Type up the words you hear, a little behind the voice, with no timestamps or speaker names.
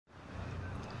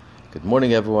Good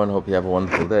morning, everyone. Hope you have a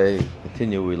wonderful day.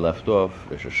 Continue where we left off.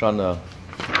 Rosh Hashana,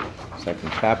 second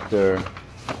chapter,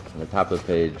 on the top of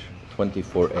page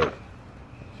 24a.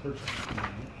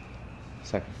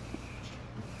 Second.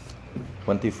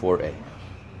 24a.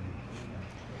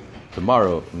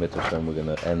 Tomorrow, Mitzvah, we're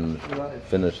going to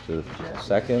finish the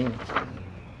second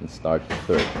and start the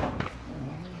third.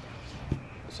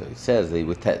 So he says they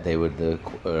would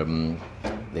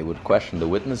question the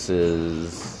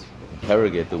witnesses,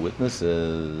 interrogate the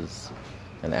witnesses,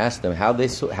 and ask them how did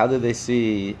they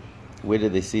see, where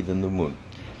did they see the new moon?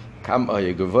 How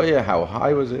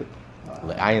high was it?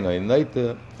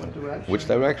 Which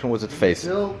direction was it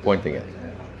facing, pointing at?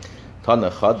 One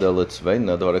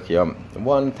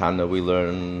Tana we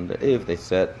learned if they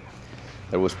said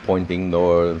it was pointing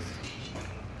north,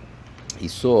 he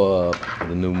saw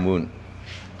the new moon,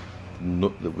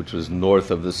 which was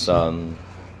north of the sun.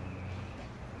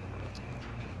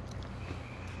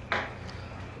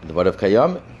 The word of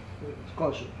Kayam,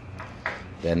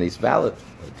 then he's valid.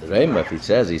 The Rema, if he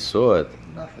says he saw it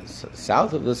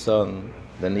south of the sun,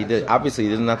 then he did. Obviously,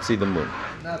 he did not see the moon.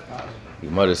 The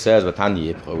Gemara says, "But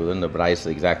we learn the Bryce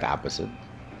the exact opposite."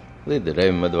 The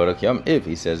Rema, the word of Kayam, if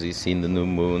he says he's seen the new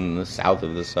moon south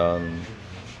of the sun,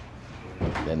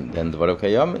 then the word of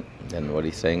Kayam, then what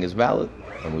he's saying is valid,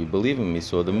 and we believe him. He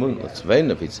saw the moon. Let's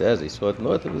if he says he saw it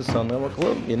north of the sun,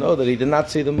 you know that he did not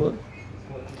see the moon.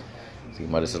 The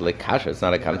Gemara says, like kasha, it's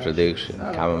not a contradiction.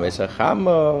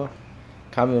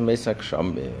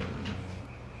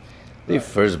 The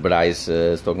first Bryce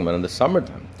is talking about in the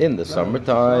summertime. In the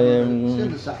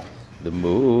summertime, the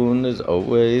moon is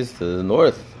always to the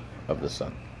north of the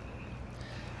sun.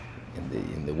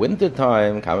 In the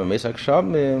wintertime,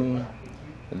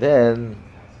 then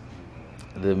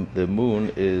the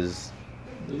moon is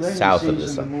south of the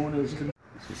sun.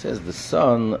 So he says the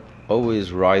sun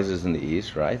always rises in the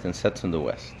east, right, and sets in the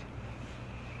west.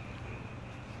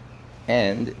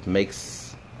 And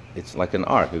it's like an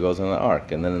arc, it goes on an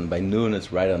arc, and then by noon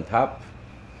it's right on top.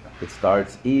 It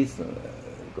starts east,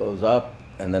 goes up,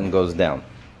 and then goes down.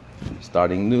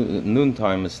 Starting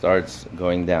noontime, it starts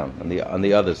going down on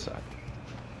the other side.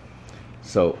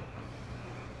 So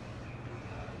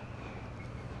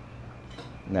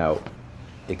now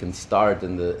it can start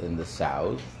in the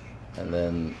south and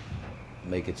then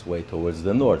make its way towards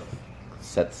the north.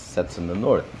 Sets in the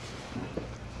north.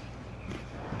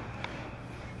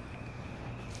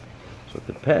 So it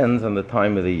depends on the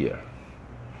time of the year.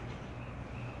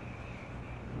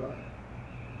 Right.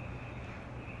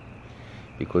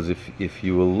 Because if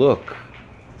you will look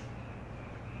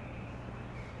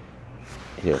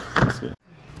here,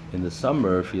 in the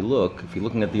summer, if you're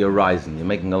looking at the horizon, you're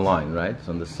making a line, right?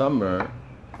 So in the summer,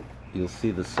 you'll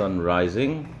see the sun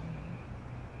rising.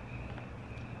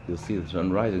 You'll see the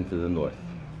sun rising to the north.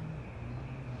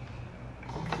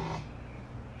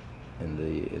 And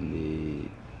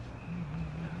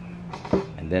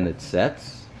then it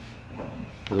sets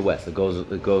to the west. It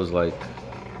goes like.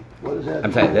 What is that?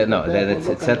 I'm sorry. Then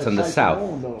it sets on the south.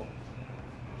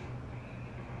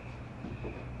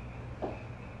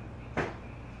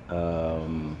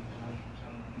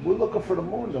 We're looking for the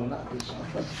moon, though, not the sun.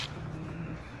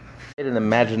 Made an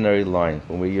imaginary line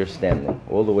from where you're standing,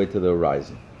 all the way to the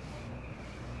horizon.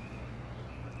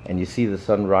 And you see the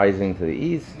sun rising to the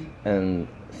east and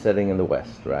setting in the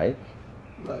west, right?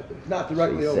 Right, it's not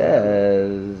directly so he over.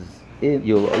 Says,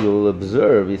 you'll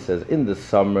observe. He says, in the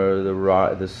summer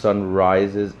the sun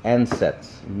rises and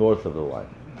sets north of the line.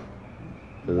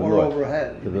 To the north.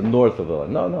 Overhead. To the north of the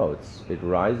line. No, it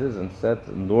rises and sets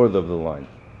north of the line.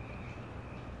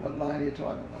 What line are you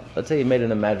talking about? Let's say you made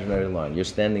an imaginary line. You're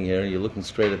standing here and you're looking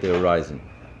straight at the horizon,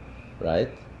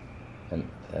 right?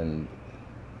 And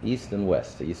east and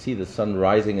west. So you see the sun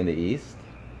rising in the east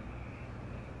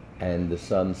and the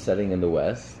sun setting in the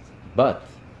west. But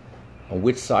on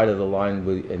which side of the line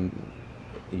and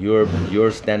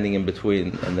you're standing in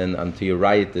between, and then to your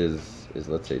right is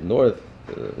let's say north,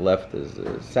 left is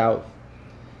south.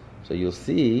 So you'll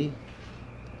see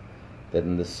that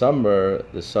in the summer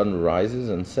the sun rises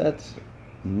and sets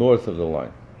north of the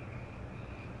line.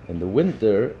 In the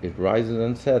winter it rises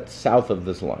and sets south of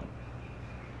this line.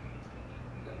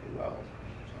 Well,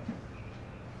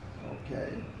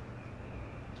 okay.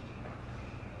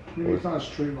 It's not a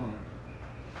straight line.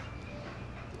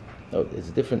 No, it's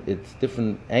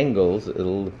different angles.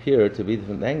 It'll appear to be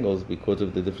different angles because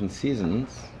of the different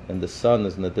seasons, and the sun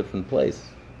is in a different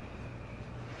place.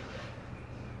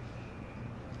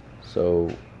 So,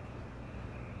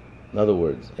 in other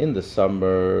words, in the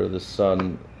summer, the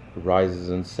sun rises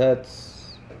and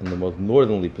sets in the most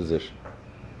northerly position.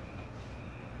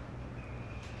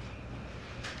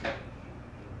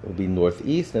 will be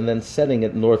northeast, and then setting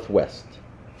at northwest.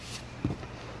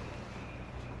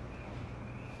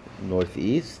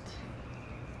 Northeast.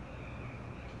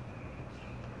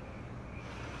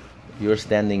 You're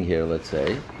standing here, let's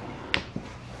say,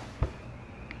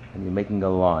 and you're making a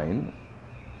line,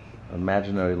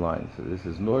 imaginary line. So this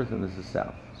is north and this is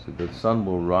south. So the sun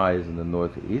will rise in the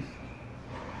northeast,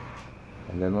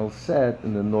 and then it'll set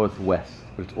in the northwest.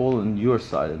 But it's all on your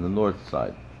side, in the north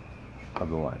side of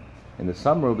the line. In the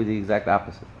summer, it will be the exact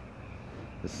opposite.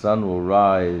 The sun will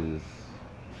rise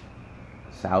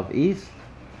southeast,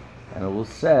 and it will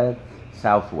set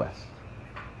southwest.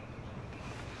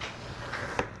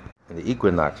 In the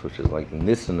equinox, which is like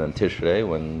Nisan and Tishrei,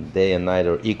 when day and night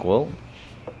are equal,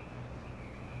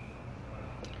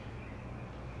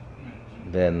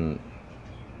 then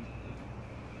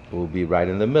it will be right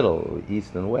in the middle.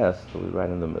 East and west will be right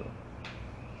in the middle.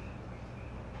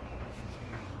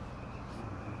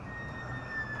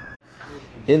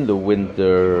 In the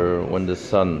winter, when the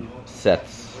sun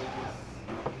sets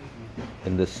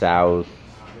in the south,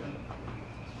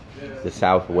 the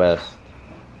southwest,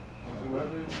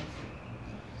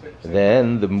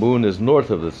 then the moon is north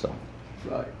of the sun.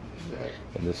 Right.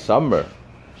 In the summer,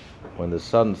 when the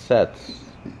sun sets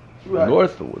Right.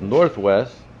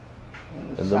 northwest,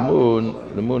 and the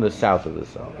moon is south of the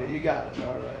sun. Okay, you got it.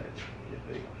 All right.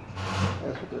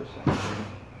 That's what they're saying.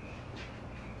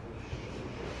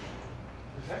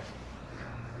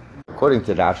 According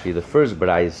to Rashi, the first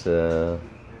braise that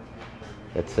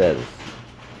says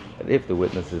that if the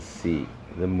witnesses see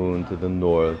the moon to the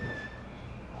north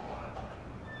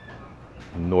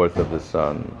of the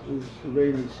sun, It's the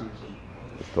rainy season.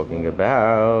 it's talking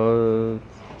about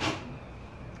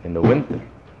in the winter.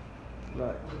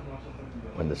 Right.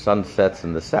 When the sun sets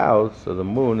in the south, so the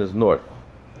moon is north.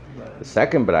 Right. The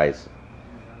second braise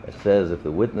that says if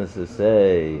the witnesses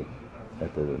say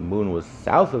that the moon was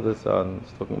south of the sun,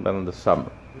 it's talking about in the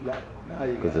summer. Right. Now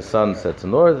you Because got the it. sun sets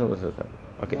north and was south.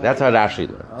 Okay, that's how Rashi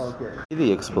learns. Okay.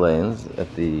 He explains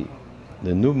that the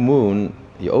new moon,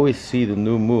 you always see the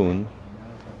new moon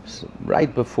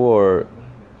right before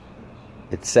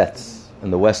it sets in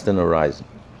the western horizon.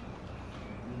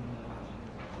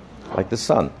 Like the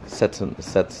sun sets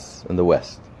in the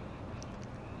west.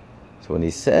 So when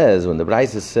the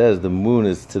Braisa says the moon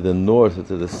is to the north or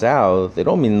to the south, they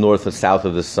don't mean north or south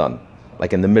of the sun,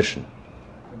 like in the Mission.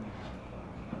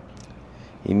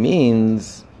 He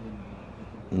means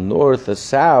north or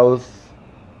south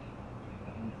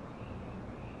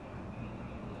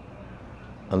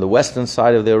on the western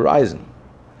side of the horizon.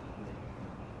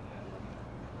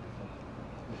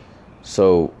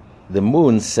 So the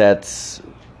moon sets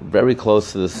very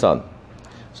close to the sun.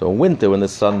 So in winter, when the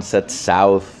sun sets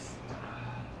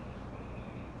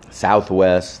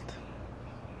southwest,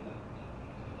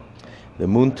 the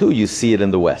moon too, you see it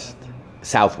in the west,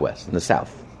 southwest, in the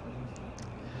south.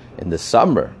 In the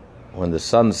summer, when the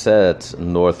sun sets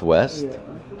northwest,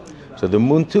 so the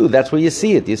moon too, that's where you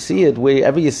see it. You see it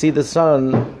wherever you see the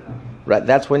sun, right?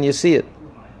 That's when you see it,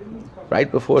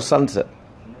 right before sunset.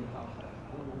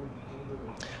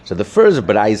 So the first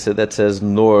braisa that says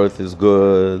north is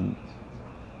good,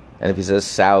 and if he says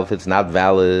south, it's not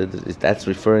valid, that's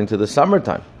referring to the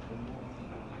summertime.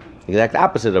 The exact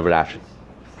opposite of Rashi.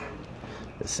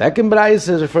 The second braisa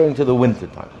is referring to the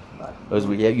wintertime. Because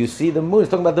you see the moon, it's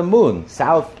talking about the moon,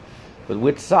 south, but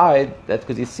which side? That's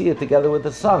because you see it together with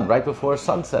the sun, right before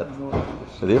sunset.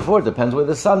 So therefore, it depends where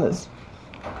the sun is.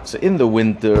 So in the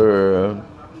winter, The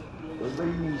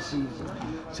rainy season.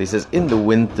 so he says in the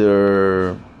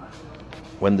winter,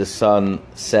 when the sun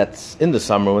sets, in the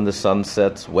summer when the sun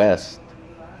sets west,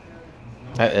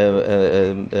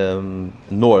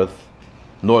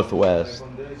 northwest,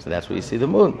 so that's where you see the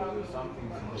moon.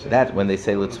 So that when they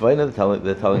say Litzvayna,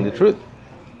 they're telling the truth.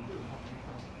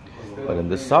 But in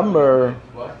the summer,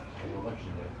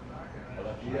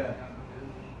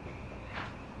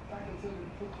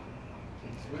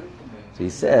 so he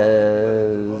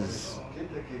says,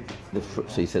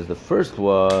 the first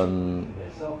one.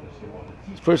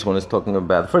 The first one is talking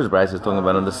about, the first braisa is talking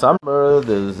about in the summer,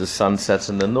 the sun sets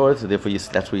in the north, so therefore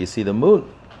that's where you see the moon.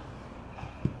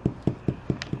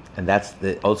 And that's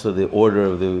also the order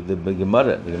of the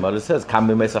Gemara. The Gemara says, Kam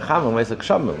b'meisach cham b'meisach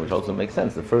shamim, which also makes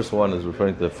sense. The first one is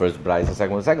referring to the first braisa, the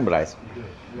second one, the second braisa.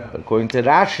 But according to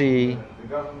Rashi,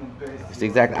 it's the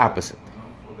exact opposite.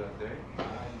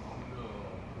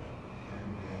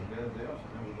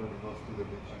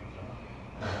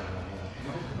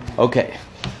 Okay.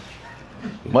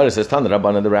 Gemara says, Tan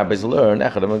Rabban and the rabbis learn,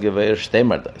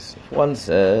 if one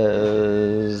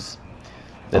says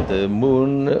that the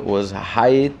moon was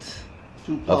height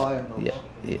Two plow handles.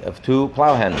 Of two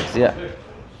plow handles, yeah.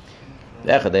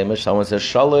 Someone says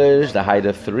shalish, the height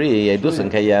of three. It's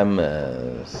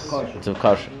of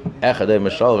kosher.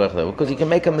 Because you can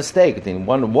make a mistake. In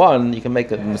one, you can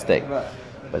make a mistake.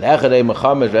 But if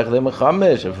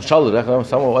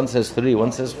someone one says three,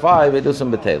 one says five, it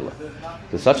doesn't betela.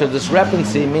 Because such a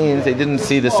discrepancy means they didn't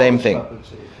see the same thing.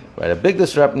 Right? A big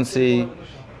discrepancy,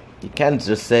 you can't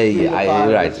just say,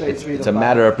 right, it's a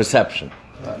matter of perception.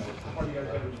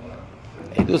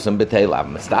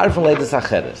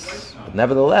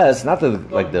 Nevertheless, not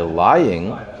that, like they're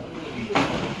lying.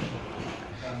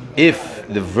 If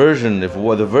the version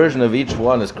of each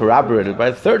one is corroborated by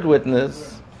a third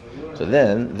witness, so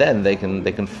then they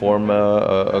can form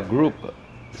a group.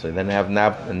 So then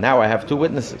now I have two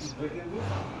witnesses.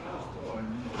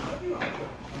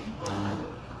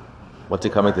 What's he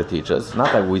coming to teach us?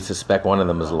 Not that we suspect one of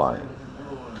them is lying.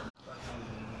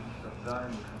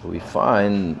 We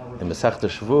find in Masechta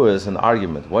Shavuos an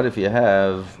argument. What if you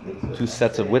have two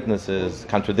sets of witnesses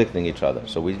contradicting each other?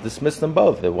 So we dismiss them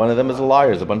both. One of them is a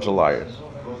liar, is a bunch of liars.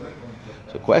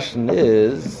 So the question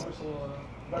is,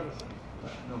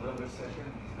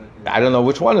 I don't know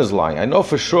which one is lying. I know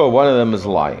for sure one of them is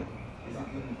lying.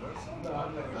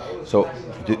 So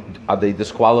are they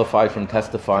disqualified from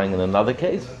testifying in another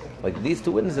case? Like these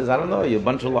two witnesses, I don't know. You're a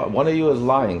bunch of one of you is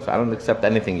lying, so I don't accept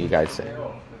anything you guys say.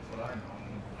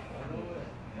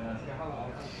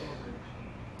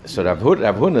 So Rav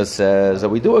Huna says that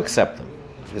we do accept them.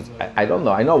 Because I don't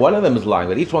know. I know one of them is lying,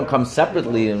 but each one comes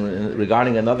separately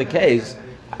regarding another case.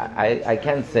 I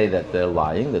can't say that they're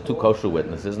lying. They're two kosher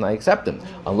witnesses, and I accept them.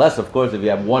 Unless, of course, if you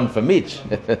have one from each,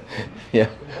 yeah,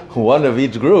 one of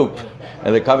each group,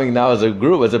 and they're coming now as a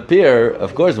group, as a peer,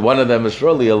 of course, one of them is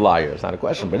surely a liar. It's not a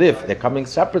question. But if they're coming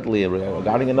separately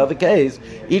regarding another case,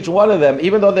 each one of them,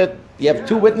 even though you have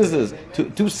two witnesses,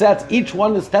 two sets, each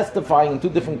one is testifying in two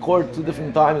different courts, two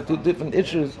different times, two different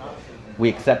issues, we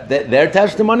accept their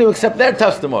testimony, we accept their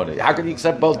testimony. How can you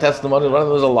accept both testimonies? One of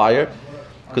them is a liar.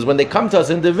 Because when they come to us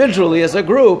individually as a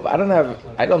group, I don't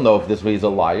know if this way he's a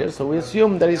liar, so we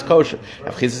assume that he's kosher.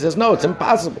 Rav Chisda says, no, it's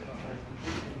impossible.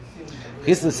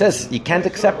 Chisda says, you can't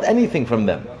accept anything from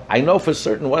them. I know for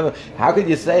certain one of them. How could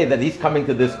you say that he's coming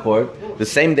to this court, the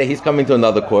same day he's coming to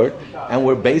another court, and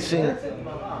we're believing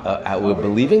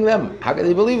them? How can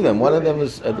they believe them? One of them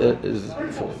is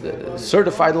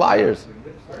certified liars.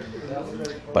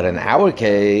 But in our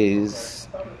case,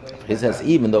 he says,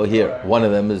 even though here one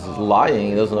of them is lying,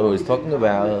 he doesn't know what he's talking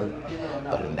about.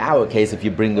 But in our case, if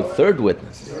you bring a third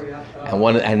witness,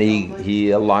 and he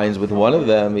aligns with one of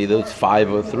them, either it's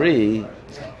 5 or 3,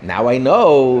 now I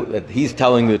know that he's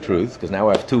telling the truth, because now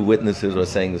I have two witnesses who are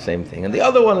saying the same thing, and the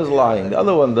other one is lying. The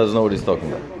other one doesn't know what he's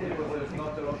talking about.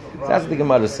 So that's what the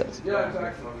Gemara says.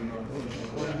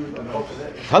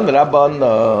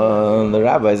 The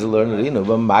rabbis learn if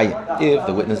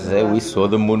the witnesses say we saw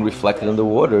the moon reflected in the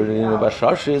water,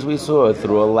 we saw it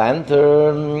through a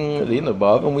lantern,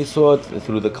 and we saw it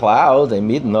through the clouds.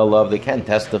 They can't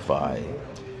testify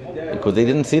because they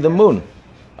didn't see the moon.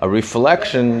 A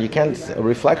reflection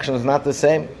is not the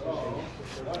same.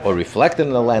 Or reflected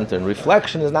in a lantern,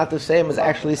 reflection is not the same as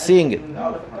actually seeing it.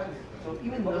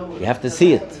 You have to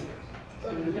see it.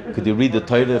 Could you read the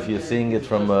Torah if you're seeing it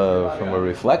from a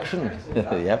reflection? You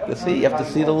have to see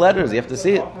the letters. You have to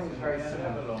see it.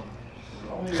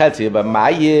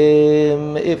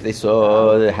 If they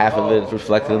saw half of it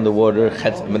reflected in the water,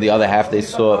 the other half they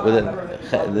saw with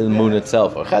the moon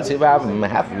itself, or half of it was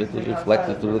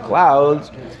reflected through the clouds.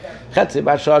 Half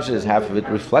of it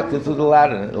reflected through the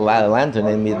lantern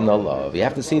in Midnolov. You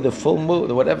have to see the full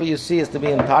moon. Whatever you see is to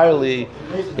be entirely.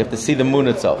 You have to see the moon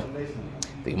itself.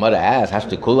 The Gemara asks,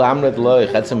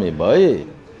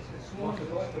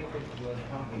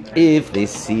 if they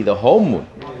see the whole moon,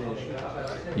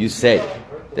 you say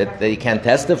that they can't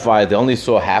testify, they only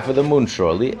saw half of the moon,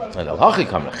 surely.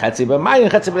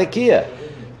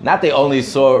 Not they only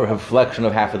saw a reflection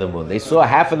of half of the moon. They saw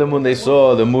half of the moon, they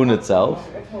saw the moon itself,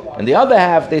 and the other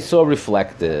half they saw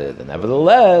reflected. And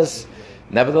nevertheless,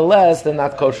 they're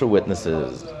not kosher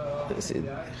witnesses. You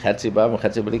have to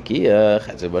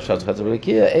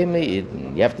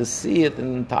see it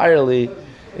entirely.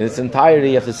 In its entirety,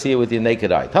 you have to see it with your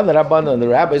naked eye. And the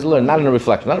rabbis learn, not in a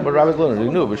reflection, not what rabbis learn.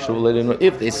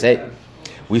 If they say,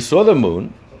 we saw the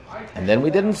moon, and then we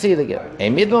didn't see it again.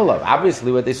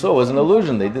 Obviously, what they saw was an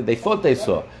illusion. They thought they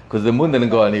saw, because the moon didn't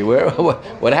go anywhere.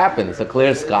 What happened? It's a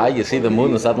clear sky. You see the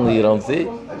moon, and suddenly you don't see.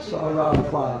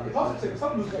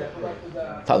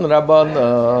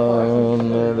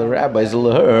 The rabbis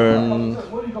learn.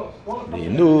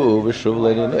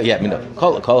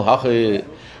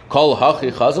 Kol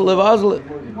hachi chazal levazal.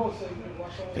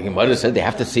 The Gemara said they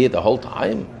have to see it the whole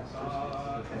time.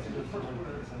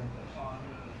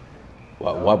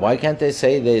 Why can't they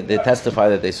say they testify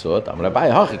that they saw it?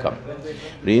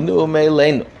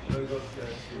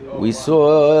 We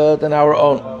saw it on our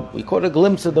own. We caught a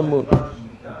glimpse of the moon.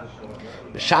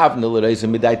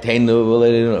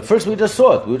 First we just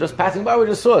saw it. We were just passing by, we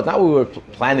just saw it. Now we were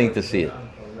planning to see it.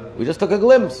 We just took a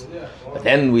glimpse. But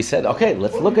then we said, okay,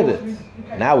 let's look at it.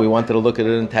 Now we wanted to look at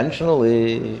it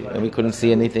intentionally, and we couldn't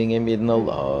see anything in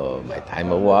Midnallah. My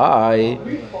time of why?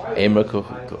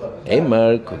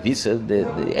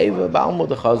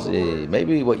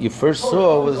 Maybe what you first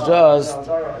saw was just,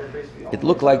 it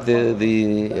looked like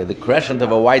the crescent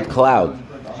of a white cloud.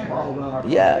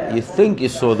 Yeah, you think you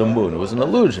saw the moon. It was an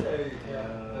illusion.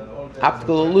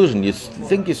 Optical illusion. You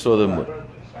think you saw the moon.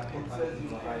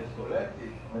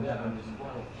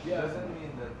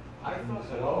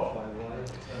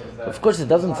 Of course, it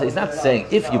doesn't say, it's not saying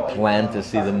if you plan to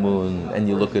see the moon and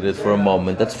you look at it for a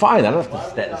moment, that's fine. I don't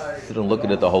have to sit and look at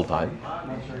it the whole time.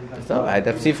 I have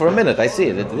to see for a minute. I see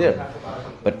it. It's there.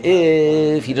 But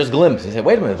if you just glimpse, you say,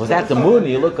 wait a minute, was that the moon?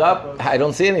 You look up, I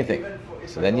don't see anything.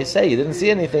 So then you say, you didn't see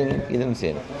anything. You didn't see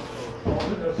anything.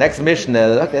 Next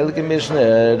Mishnah, the head of the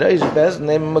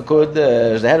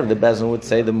Bezin would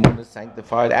say the moon is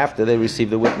sanctified after they receive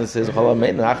the witnesses, and the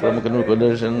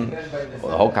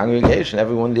whole congregation,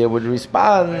 everyone there would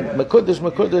respond,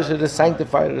 Mekudesh, it is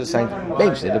sanctified, it is sanctified.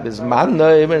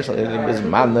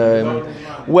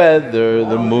 Whether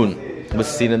the moon was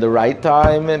seen in the right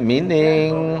time,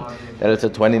 meaning that it's a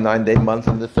 29-day month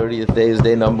and the 30th day is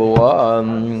day number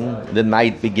 1, the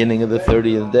night beginning of the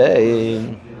 30th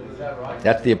day.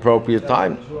 That's the appropriate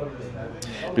time.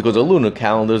 Because a lunar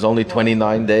calendar is only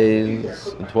 29 days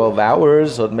and 12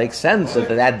 hours, so it makes sense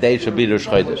that day should be Rosh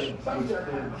Chodesh.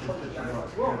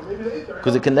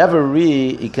 Because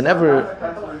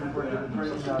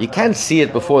you can't see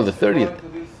it before the 30th.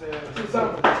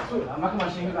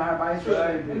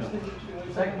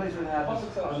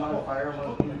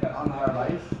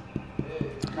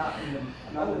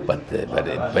 But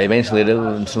eventually, if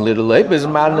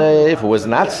it was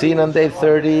not seen on day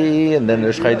 30, and then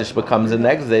Rosh Chodesh becomes the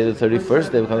next day, the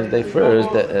 31st day becomes day first,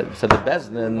 so the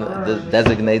Bezdin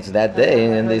designates that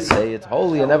day, and they say it's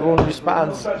holy, and everyone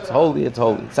responds, it's holy, it's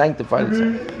sanctified, it's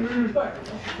sanctified.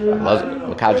 Reb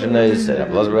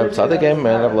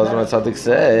Tzaddik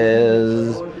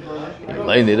says,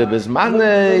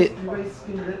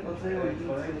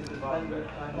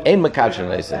 they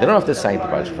don't have to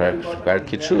sanctify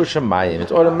it.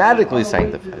 It's automatically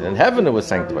sanctified. In heaven it was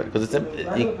sanctified because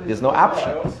there's no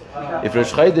option. If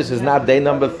Rosh Chodesh is not day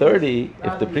number 30,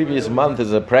 if the previous month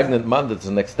is a pregnant month, it's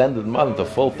an extended month, a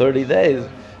full 30 days,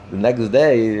 the next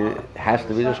day has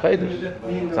to be Rosh Chodesh.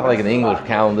 It's not like an English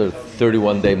calendar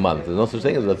 31-day month. There's no such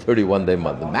thing as a 31-day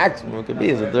month. The maximum it could be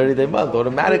is a 30-day month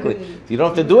automatically. So you don't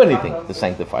have to do anything to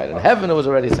sanctify it. In heaven it was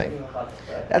already sanctified.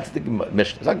 That's the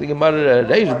Mishnah. It's like the Gemara,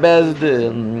 how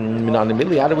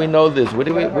do we know this? Where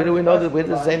do we know that? Where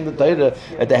does it say in the Torah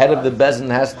that the head of the Bezin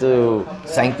has to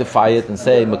sanctify it and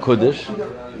say Mekudesh?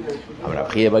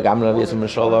 It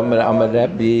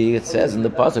says in the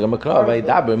pasuk,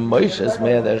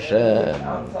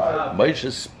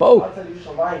 Moshe spoke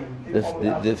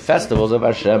the festivals of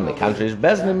Hashem. The country is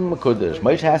Bezin Mekudesh.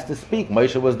 Moshe has to speak.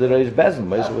 Moshe was the Rosh Bezin.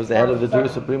 Moshe was the head of the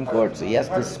Jewish Supreme Court, so he has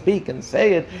to speak and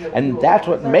say it, and that's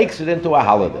what makes it into a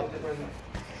holiday.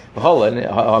 How do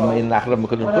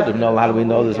we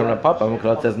know this from the Papa?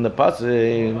 It says in the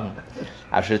pasuk,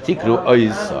 Asher tikru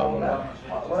oisam.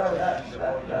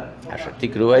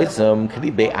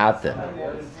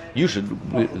 You should,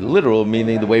 literal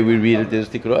meaning the way we read it is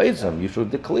tikru oisam. You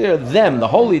should declare them, the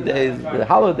holy days, the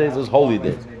holidays as holy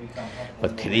days.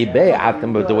 But kribe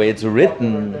atem, but the way it's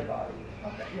written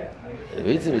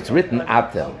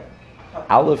atem.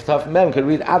 Aleph Taf Mem could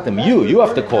read Atem. You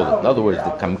have to call it. In other words,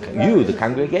 the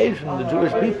congregation, the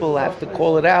Jewish people have to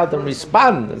call it out and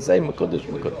respond and say Mekudesh,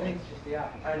 Mekudesh.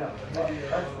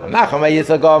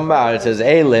 It says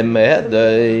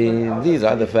these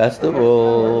are the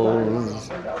festivals.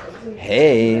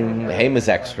 Haim is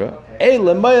extra.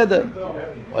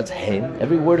 What's Haim?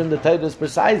 Every word in the title is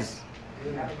precise.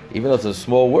 Even though it's a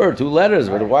small word, 2 letters,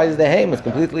 but why is the Haim? It's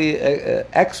completely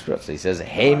extra. So he says,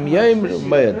 Haim Yom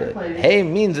Moed.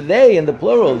 Haim means they in the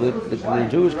plural, the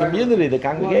Jewish community, the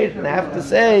congregation have to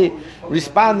say,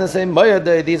 respond and say,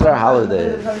 Moed, these are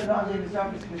holidays.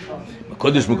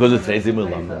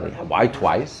 Why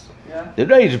twice? The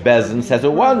Rosh Bezin says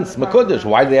it once, Mekudesh.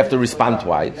 Why do they have to respond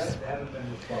twice?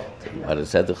 But it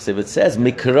says,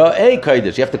 Mikra'e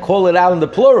Kodesh. You have to call it out in the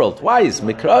plural twice,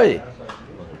 Mikra'e.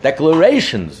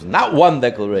 declarations, not one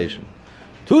declaration,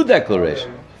 2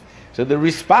 declarations. So the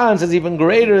response is even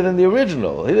greater than the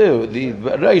original. The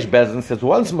Rosh Bezdin says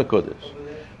once Mekudesh,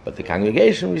 but the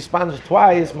congregation responds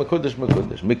twice Mekudesh,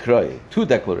 Mikroi, 2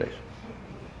 declarations.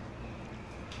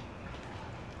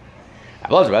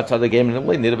 Flame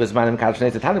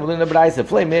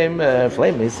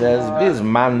says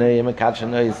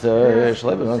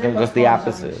just the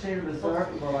opposite.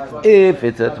 If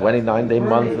it's a 29-day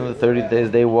month and the 30 days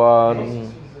day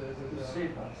one,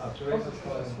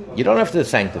 you don't have to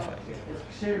sanctify.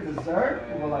 If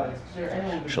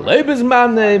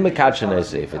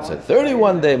it's a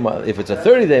 31-day month, if it's a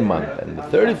 30-day month and the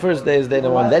 31st day is day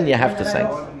one, then you have to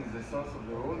sanctify.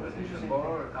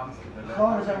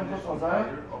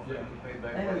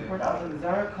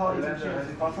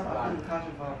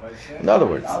 In other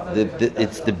words,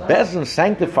 it's the Bezdin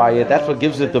sanctify it. That's what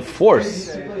gives it the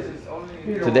force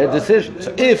to their decision.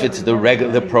 So if it's the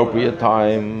regular, the appropriate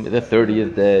time, the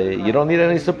 30th day, you don't need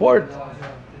any support.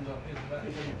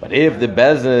 But if the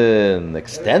Bezdin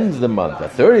extends the month, a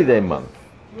 30-day month,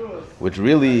 which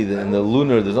really in the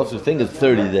lunar there's no such thing as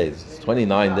 30 days, it's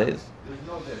 29 days.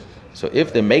 So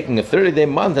if they're making a 30-day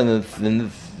month and the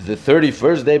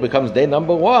 31st day becomes day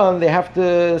number 1, they have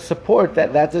to support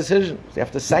that decision. They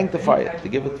have to sanctify it, to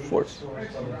give it force.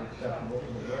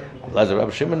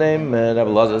 Rabbi Shimon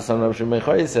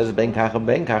says, they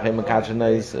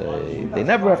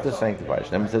never have to sanctify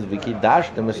it.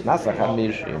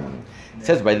 It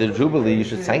says by the Jubilee you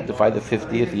should sanctify the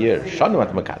 50th year.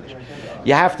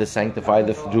 You have to sanctify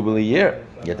the Jubilee year.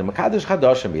 Yet the Mekadosh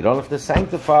Chadoshim, you don't have to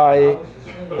sanctify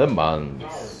the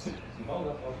months.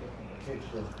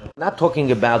 Not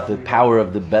talking about the power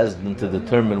of the Bezdin to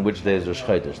determine which day is Rosh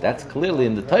Chodesh. That's clearly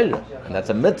in the Torah, and that's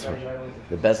a mitzvah.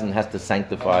 The Bezdin has to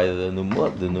sanctify the new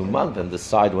month and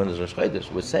decide when is Rosh Chodesh.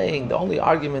 We're saying the only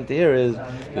argument here is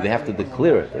that they have to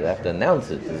declare it, they have to announce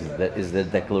it. Is the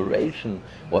declaration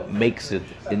what makes it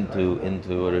into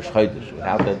Rosh Chodesh?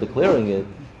 Without their declaring it,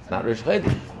 it's not Rosh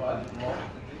Chodesh.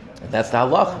 And that's the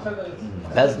halacha.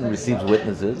 Bezdin receives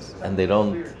witnesses and they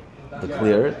don't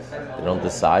declare it, they don't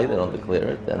decide, they don't declare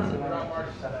it, then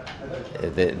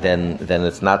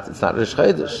it's not Rosh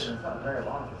Chodesh.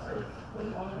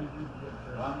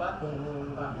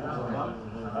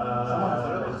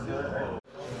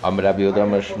 Rabbi Yehuda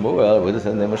Amar Shmuel, with this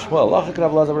name of Shmuel,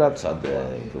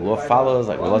 the law follows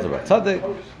like Rabbi Tzaddik.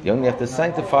 You only have to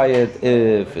sanctify it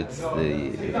if it's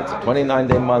a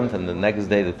 29-day month and the next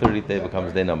day, the 30th day,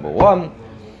 becomes day number 1.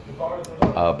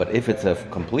 But if it's a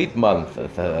complete month, a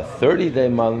 30-day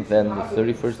month, then the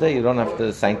 31st day, you don't have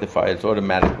to sanctify it. It's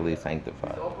automatically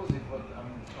sanctified.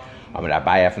 We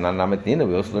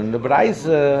also learn the Braise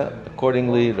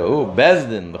accordingly.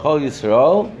 Bezdin, B'chol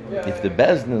Yisrael, if the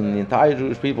Bezdin, the entire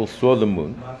Jewish people, saw the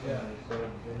moon,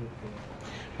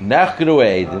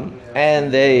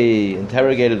 and they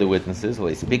interrogated the witnesses,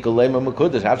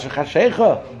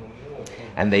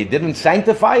 and they didn't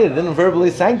sanctify it, didn't verbally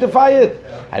sanctify it.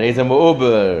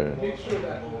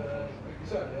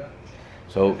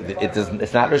 So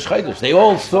it's not Rosh Chodesh. They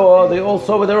all saw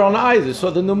with their own eyes. They saw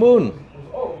the new moon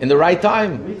in the right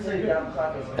time,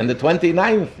 and the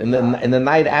 29th, in the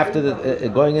night after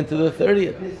going into the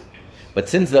 30th. But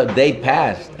since the day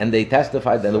passed and they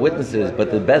testified and the witnesses,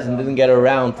 but the Bezdin didn't get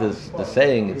around to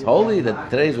saying it's holy, that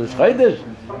today's Rosh Chodesh.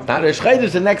 It's not Rosh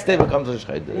Chodesh. The next day becomes Rosh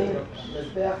Chodesh.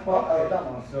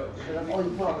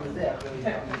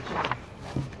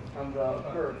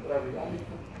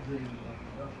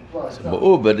 So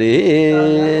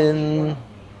Ma'ubarin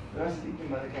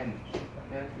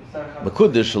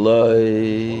Mekudesh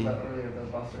Loi.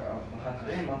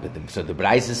 So the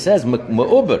Braise says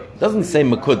Ma'uber, doesn't say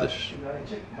Mekudesh.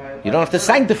 You don't have to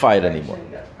sanctify it anymore.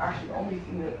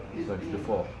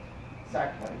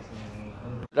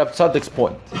 Rabbi Tzaddik's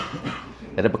point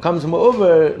that it becomes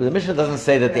Ma'uber. The Mishnah doesn't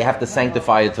say that they have to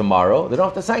sanctify it tomorrow. They don't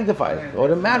have to sanctify it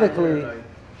automatically.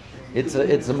 It's a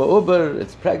Ma'uber,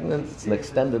 it's pregnant, it's an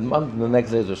extended month, and the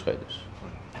next day is Rosh Chodesh.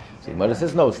 See, Mother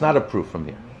says, no, it's not a proof from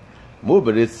here.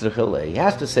 Mu'uber, it's Tzrichele. He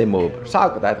has to say Mu'uber.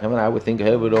 I would think,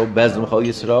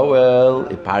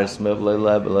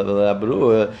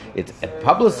 it's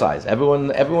publicized.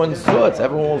 Everyone saw it.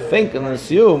 Everyone will think and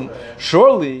assume,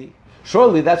 surely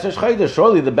that's Rosh Chodesh.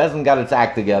 Surely the Bezdin got its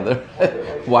act together.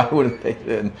 Why wouldn't they?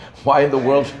 Why in the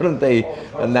world shouldn't they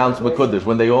announce Mekudesh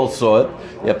when they all saw it?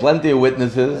 You have plenty of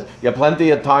witnesses. You have plenty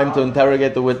of time to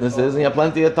interrogate the witnesses, and you have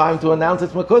plenty of time to announce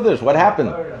it's Mekudesh. What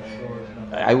happened?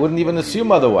 I wouldn't even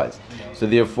assume otherwise. So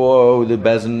therefore, the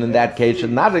Bezdin in that case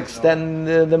should not extend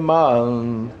the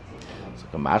month. So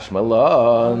Kamash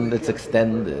Malon, it's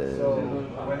extended.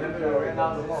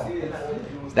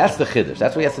 That's the chiddush.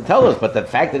 That's what he has to tell us. But the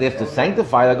fact that he has to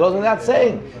sanctify that goes without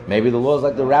saying. Maybe the law is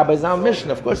like the rabbis now mission.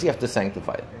 Of course, you have to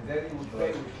sanctify it.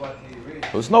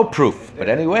 There's no proof. But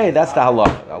anyway, that's the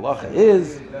halacha. The halacha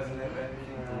is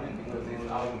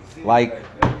like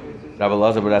Rabbi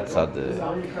Elazar Barat said,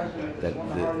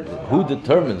 who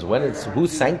determines when it's who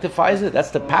sanctifies it? That's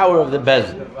the power of the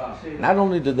bezin. Not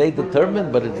only do they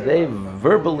determine, but it's they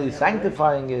verbally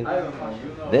sanctifying it.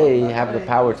 They have the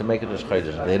power to make it Rosh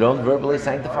Chodesh. If they don't verbally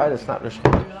sanctify it, it's not Rosh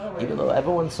Chodesh, even though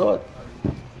everyone saw it.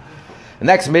 The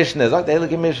next mission is the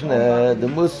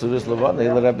Musur is Levon.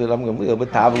 Rabbi Gamliel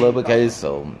b'Tavla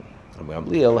b'Kaisel. Rabbi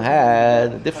Gamliel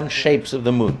had different shapes of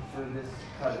the moon.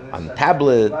 On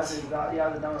tablets,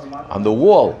 on the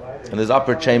wall, in his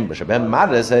upper chamber. He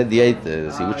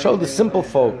would show the simple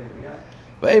folk.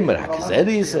 When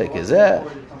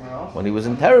he was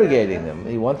interrogating them,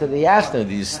 he asked them,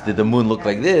 did the moon look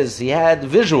like this? He had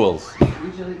visuals.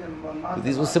 But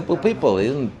these were simple people.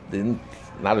 He didn't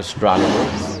not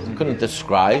astronomers. He couldn't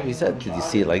describe. He said, did you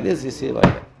see it like this? Did you see it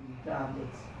like that?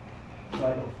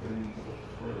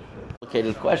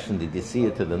 Complicated question. Did you see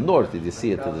it to the north? Did you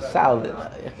see it to the south?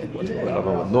 I don't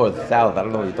know, north, south. I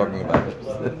don't know what you're talking about.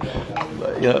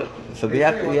 But, so we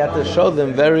had to show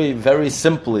them very, very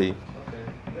simply.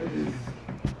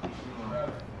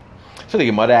 So the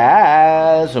Gemara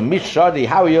asks, Mishadi,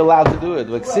 how are you allowed to do it?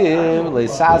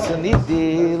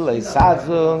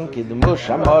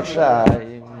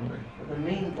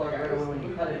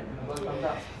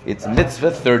 It's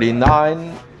mitzvah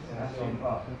 39.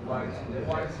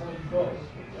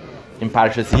 In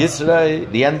Parshas Yisrael,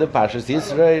 the end of Parshas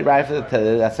Yisrael, right after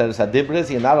the Aseret Hadibros,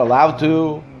 you're not allowed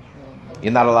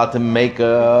to make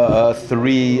a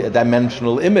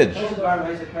three-dimensional image,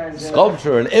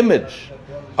 sculpture, an image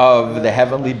of the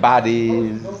heavenly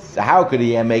bodies. How could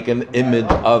he make an image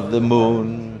of the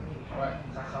moon?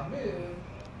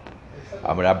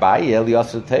 Amar Abaye, Eli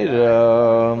Yasser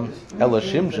Teira, Ela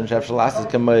Shimshon, Shef Shalasses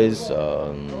Kamais,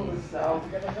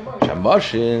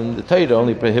 Shamoshin, the Torah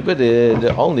only prohibited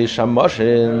only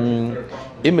Shamoshin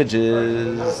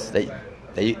images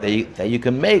that you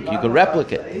can make, you can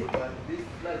replicate.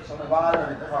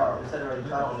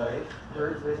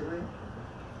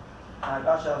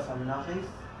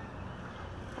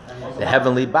 The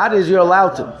heavenly bodies you're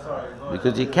allowed to,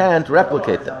 because you can't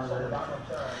replicate them.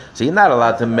 So you're not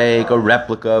allowed to make a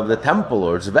replica of the temple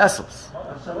or its vessels.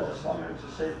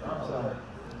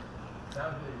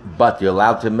 But you're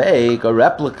allowed to make a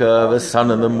replica of the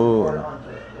sun and the moon,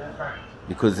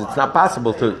 because it's not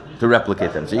possible to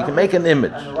replicate them. So you can make an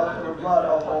image.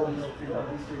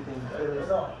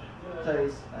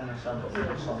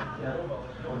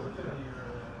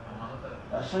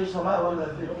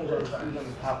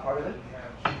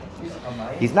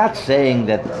 He's not saying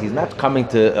that, he's not coming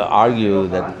to argue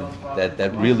that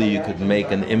really you could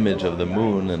make an image of the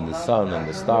moon and the sun and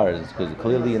the stars, because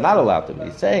clearly you're not allowed to.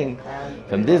 He's saying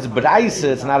from this Braisa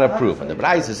it's not a proof, and the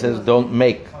Braisa says don't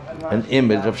make an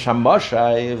image of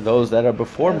Shamoshai, of those that are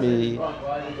before me,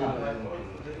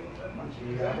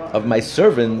 of my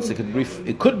servants. It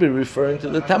could be referring to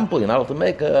the temple. You're not allowed to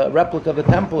make a replica of the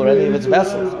temple or any of its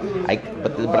vessels.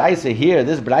 But the Braisa here,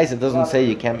 this Braisa doesn't say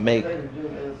you can't make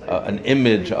an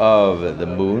image of the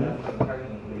moon.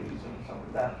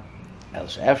 You're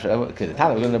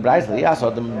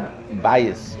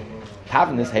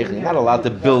not allowed to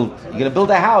build. You're going to build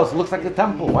a house. It looks like a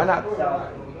temple. Why not?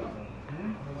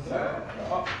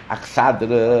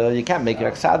 Aksadra, you can't make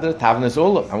your aksadra. Tavnes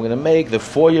ulam. I'm going to make the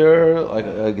foyer like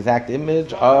an exact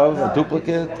image of a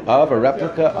duplicate of a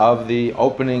replica of the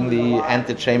opening the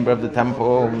antechamber of the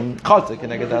temple.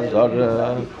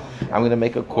 I'm going to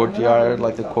make a courtyard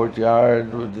like the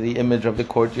courtyard, the image of the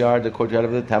courtyard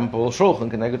of the temple.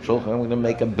 Shulchan, shulchan. I'm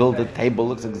going to build a table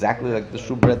looks exactly like the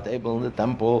shubret table in the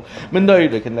temple.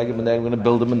 Menorah, I'm going to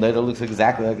build a menorah looks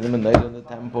exactly like the menorah in the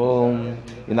temple.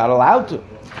 You're not allowed to.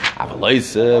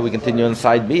 We continue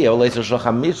inside B. But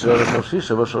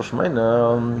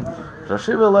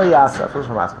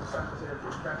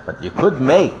you could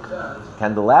make a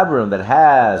candelabrum that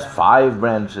has 5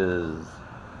 branches,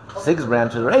 6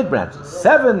 branches, or 8 branches.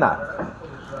 7 not.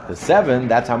 The 7,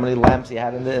 that's how many lamps he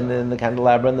had in the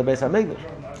candelabra in the Beis HaMikdash.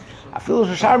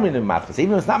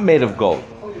 Even if it's not made of gold,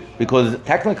 because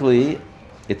technically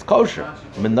it's kosher.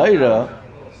 Menorah,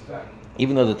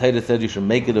 even though the Torah says you should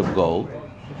make it of gold,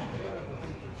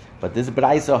 but this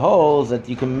Braisa holds that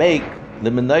you can make the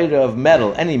menorah of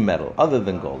metal, any metal, other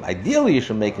than gold. Ideally, you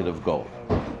should make it of gold.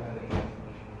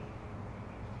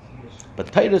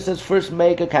 But Torah says first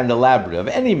make a candelabra of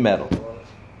any metal.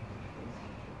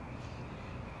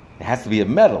 It has to be of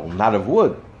metal, not of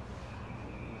wood.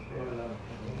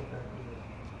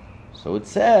 So it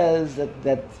says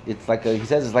that it's like he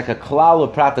says it's like a klal or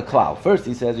prata klal. First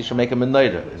he says you should make a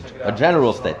menorah, a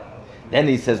general state. Then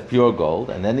he says pure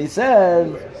gold, and then he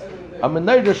says a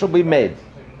menorah shall be made.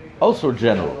 Also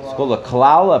general. It's called a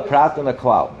klal, a prat, and a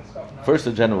klal. First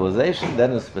a generalization,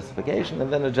 then a specification,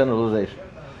 and then a generalization.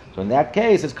 So in that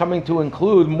case, it's coming to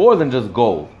include more than just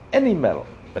gold, any metal,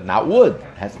 but not wood.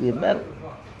 It has to be a metal.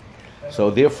 So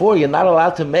therefore, you're not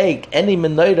allowed to make any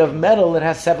menorah of metal that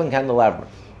has 7 candelabras.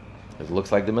 It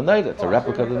looks like the menorah. It's a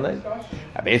replica of the menorah.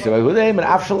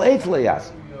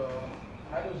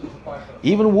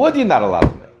 Even wood you're not allowed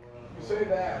to make.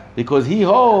 Because he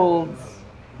holds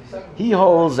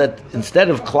that instead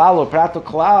of klal or prato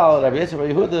klal, Rabbi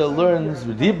Yisrael Yehuda learns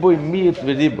ribuy mit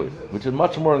v'ribuy, which is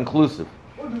much more inclusive.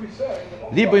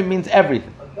 Ribuy means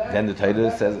everything. Then the Torah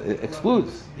says it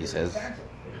excludes. He says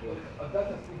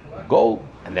gold,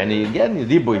 and then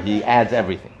ribuy, he adds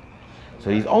everything. So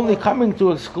he's only coming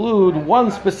to exclude one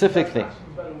specific thing.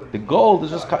 The gold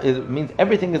it means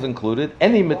everything is included,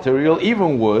 any material,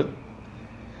 even wood.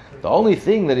 The only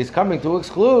thing that he's coming to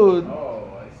exclude.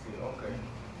 Oh, I see. Okay.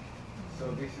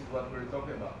 So this is what we're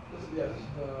talking about.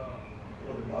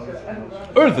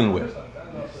 Earthenware.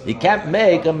 You can't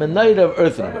make a menorah of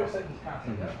earthenware.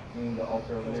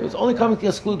 So it's only coming to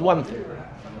exclude one thing.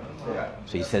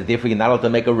 So he says, therefore, you're not allowed to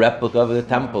make a replica of the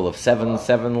temple of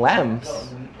seven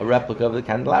lamps, a replica of the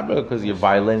candelabra, because you're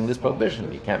violating this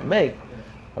prohibition. You can't make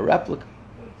a replica.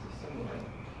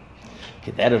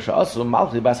 The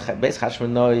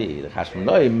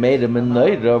Chashmonai made a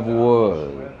menorah of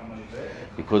wood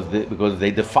because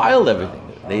they defiled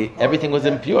everything. Everything was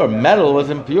impure. Metal was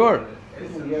impure.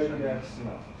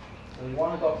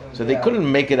 So they couldn't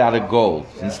make it out of gold.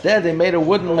 Instead, they made a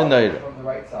wooden menorah.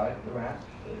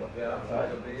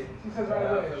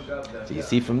 So you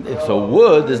see so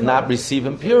wood does not receive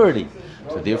impurity.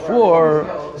 So therefore,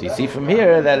 you see from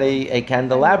here that a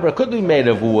candelabra could be made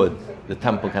of wood, the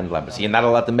temple candelabra. So you're not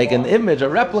allowed to make an image, a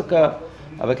replica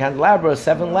of a candelabra,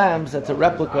 7 lamps, that's a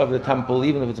replica of the temple,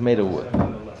 even if it's made of wood.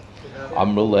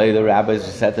 Amrullah, the rabbis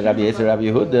said to Rabbi Yisrael, Rabbi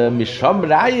Yehuda, Misham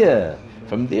Raya.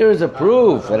 From there is a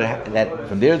proof that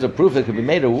it could be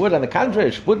made of wood. On the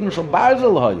contrary, Shpudin Shom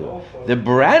Barzel Hayu. The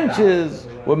branches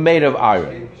were made of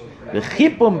iron. The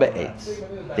Chipum Be'etz.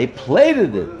 They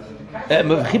plated it.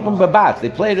 Chipum Be'bat. They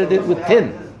plated it with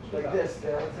tin.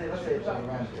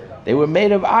 They were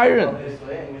made of iron.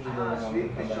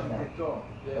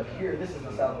 Here, this is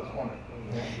the southwest corner.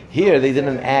 Here, they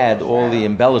didn't add all the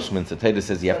embellishments. The Torah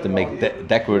says you have to make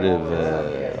decorative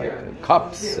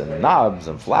cups and knobs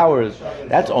and flowers.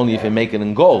 That's only if you make it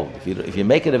in gold. If you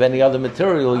make it of any other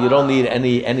material, you don't need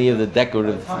any of the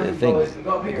decorative things.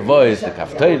 The voice, the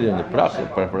kaftoidim, the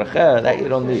bracha, that you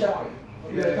don't need.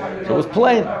 So it was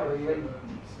plain.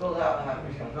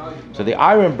 So the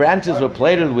iron branches were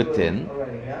plated with tin,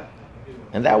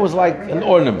 and that was like an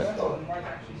ornament.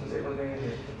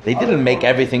 They didn't make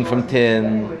everything from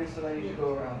tin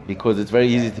because it's very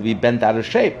easy to be bent out of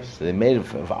shape. So they made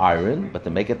it of iron, but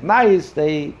to make it nice,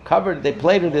 they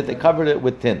plated it, they covered it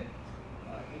with tin.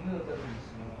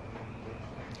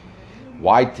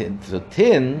 Why tin? So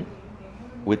tin,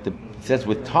 it says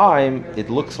with time, it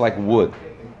looks like wood.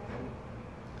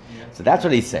 So that's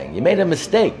what he's saying. You made a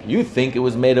mistake. You think it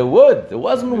was made of wood. It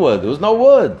wasn't wood. There was no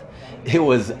wood. It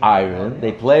was iron.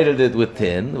 They plated it with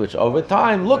tin, which over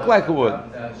time looked like wood.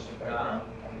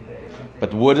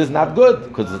 But wood is not good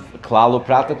because it's klal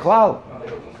u'prata klal.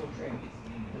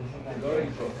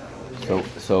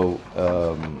 So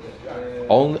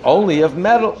only of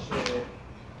metal.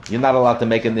 You're not allowed to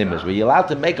make an image. But you're allowed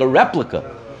to make a replica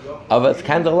of a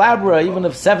candelabra, even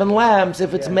of 7 lamps.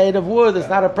 If it's made of wood, it's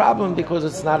not a problem because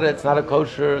it's not a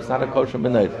kosher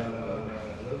menorah.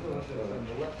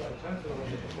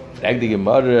 Are you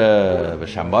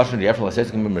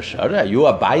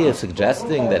Abaye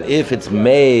suggesting that if it's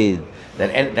made,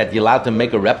 that you're allowed to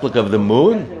make a replica of the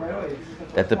moon?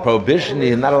 That the prohibition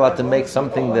is not allowed to make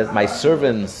something that my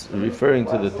servants, referring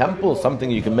to the temple, something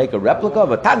you can make a replica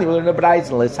of?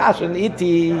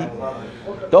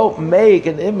 Don't make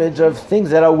an image of things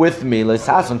that are with me.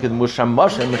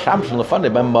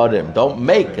 Don't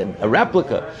make a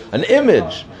replica, an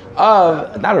image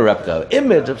of, not a replica,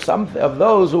 image of of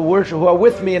those who worship, who are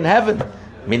with me in heaven,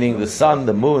 meaning the sun,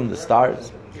 the moon, the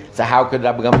stars. So how could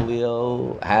Rabbi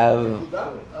Gamliel have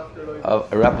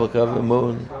a replica of the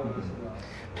moon?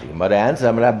 The Gemara answers,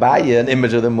 an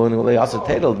image of the moon will also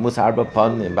titled Musarba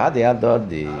Panim.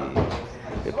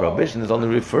 The prohibition is only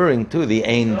referring to the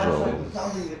angels,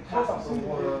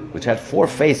 which had 4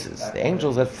 faces. The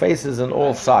angels had faces on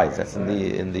all sides. That's in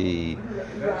the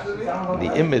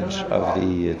image of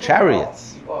the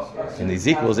chariots. In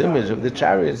Ezekiel's image of the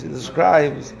chariots, he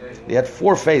describes he had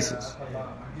 4 faces.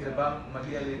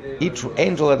 Each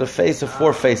angel had a face of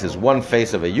 4 faces. One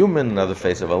face of a human, another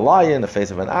face of a lion, a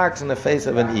face of an ox, and a face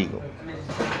of an eagle.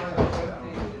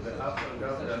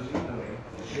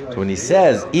 So when he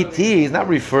says E.T., he's not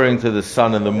referring to the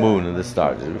sun and the moon and the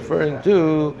stars. He's referring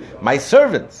to my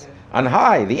servants on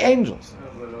high, the angels.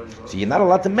 So you're not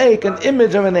allowed to make an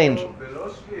image of an angel.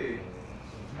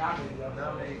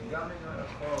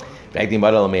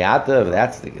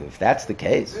 If that's the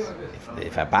case,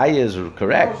 if Abaye is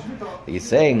correct, he's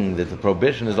saying that the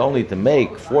prohibition is only to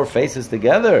make 4 faces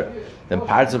together, then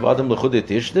parts of Adam l'chudei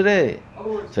tishdere.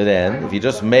 So then, if you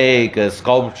just make a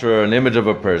sculpture, an image of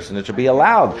a person, it should be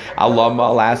allowed. Allah,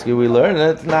 I'll ask you, we learn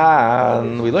it? Nah,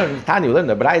 we learn Tanya, we learn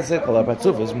the Braise, kol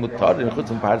ha'patzuf is mutar in chutz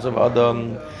and parts of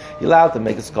Adam. You're allowed to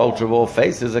make a sculpture of all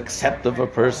faces except of a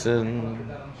person.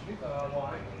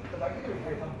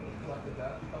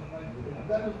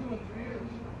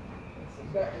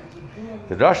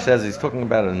 The Rosh says he's talking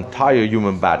about an entire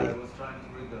human body,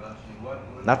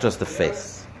 not just the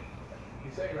face.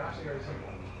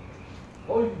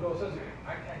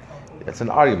 It's an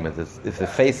argument. It's the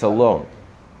face alone,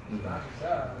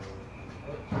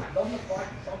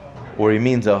 or he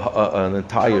means an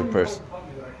entire person.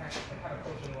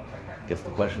 I guess the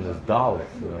question is dolls.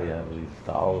 You have these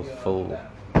dolls full.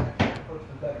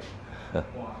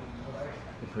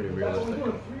 Pretty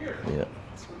realistic. Yeah.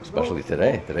 Especially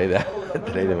today. Today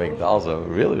they make dolls that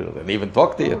really and even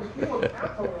talk to you.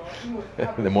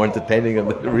 They're more entertaining than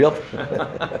the real.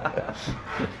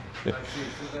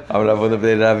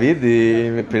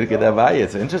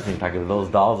 It's interesting. Those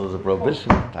dolls is a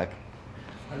prohibition.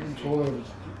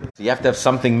 So you have to have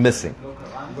something missing.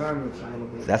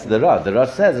 That's the Rosh. The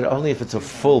Rosh says that only if it's a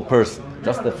full person.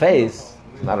 Just the face,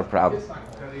 it's not a problem.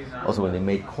 Also, when they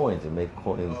made coins, the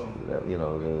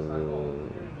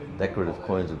decorative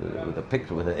coins with a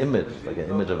picture, with an image, like an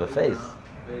image of a face.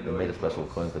 They made a special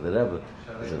coin for the Rebbe.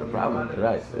 Is it a problem?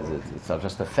 Right. It's not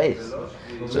just a face.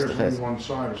 It's just a face. One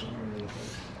side or something.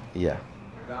 Yeah.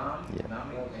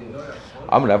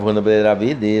 I'm Rav Huna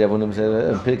Ravidi. Rav Huna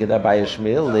said, "Pirkei Abaye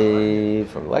Shmili."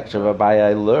 From lecture of Abaye,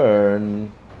 I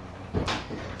learn.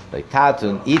 Like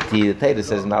Tatun Iti, the Torah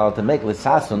says, "Not allowed to make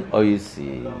lisasun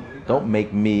oisi." Don't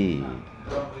make me.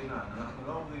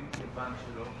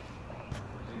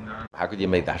 How could you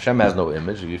make that? Hashem has no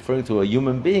image. You're referring to a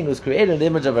human being who's created in the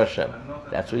image of Hashem.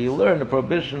 That's where you learn the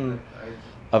prohibition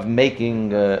of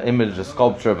making an image, a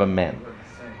sculpture of a man.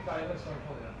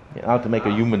 You're not to make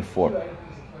a human form.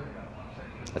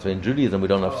 That's why in Judaism we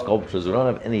don't have sculptures. We don't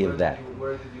have any of that.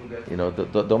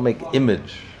 Don't make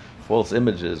false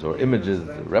images or images,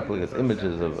 replicas,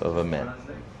 images of a man.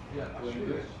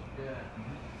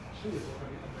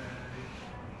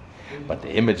 But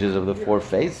the images of the 4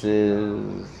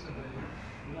 faces.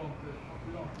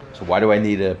 So why do I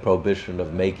need a prohibition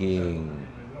of making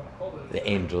the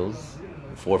angels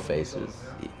 4 faces?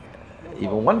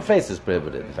 Even 1 face is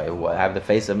prohibited. If I have the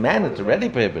face of man, it's already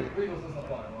prohibited.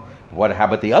 How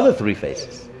about the other 3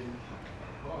 faces?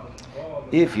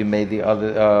 If you made the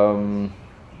other,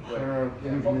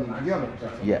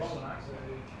 yes.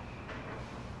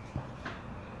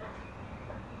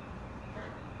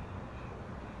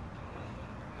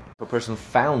 A person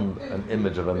found an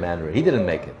image of a man, he didn't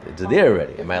make it. It's there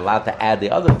already. Am I allowed to add the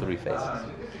other 3 faces?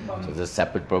 So there's a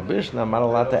separate prohibition. I'm not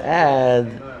allowed to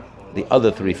add the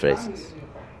other 3 faces.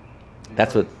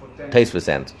 That's what Tosfos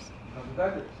answers.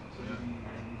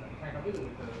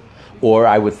 Or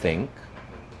I would think,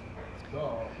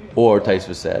 or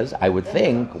Tosfos says, I would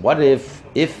think, what if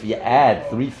you add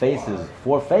 3 faces,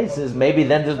 4 faces, maybe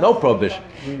then there's no prohibition.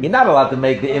 You're not allowed to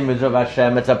make the image of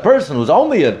Hashem. It's a person who's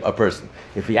only a person.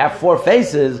 If you have 4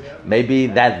 faces, maybe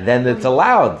then it's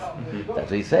allowed. That's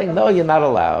what he's saying. No, you're not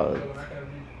allowed.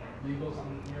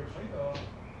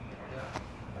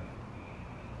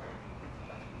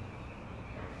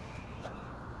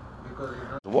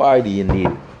 Why do you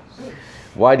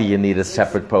need a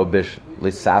separate prohibition?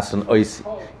 Lisasun oisi.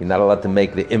 You're not allowed to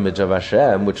make the image of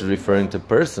Hashem, which is referring to a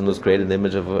person who's created the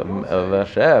image of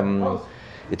Hashem.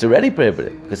 It's already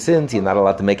prohibited. Because since you're not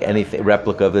allowed to make any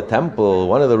replica of the temple,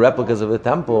 one of the replicas of the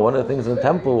temple, one of the things in the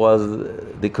temple was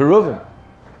the cherubim,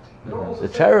 the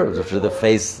cherubs, which are the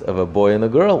face of a boy and a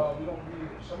girl.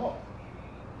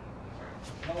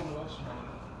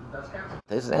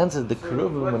 This answer, the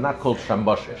cherubim are not called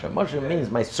shambashim. Shambashim means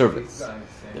my servants.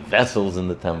 The vessels in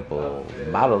the temple, the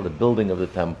model, the building of the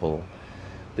temple.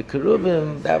 The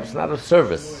cherubim, that was not a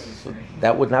service. So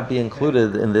that would not be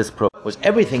included in this program.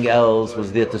 Everything else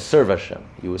was there to serve Hashem.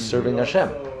 You were serving Hashem.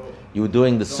 You were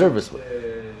doing the service with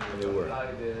it.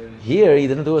 Here, he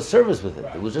didn't do a service with it.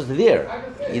 It was just there.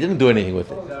 He didn't do anything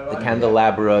with it. The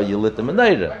candelabra, you lit the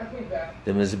menorah,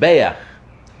 the mizbeach.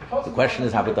 The question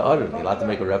is, how about the Aron? You're allowed to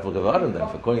make a replica of the Aron then.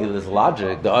 According to this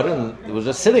logic, the Aron, it was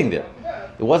just sitting there.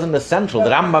 It wasn't essential. The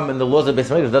Rambam in the laws of Beis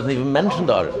Hamikdash doesn't even mention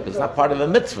the Aron. It's not part of a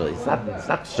mitzvah. It's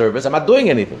not service. I'm not doing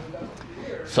anything.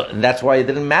 So and that's why it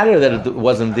didn't matter that it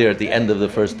wasn't there at the end of the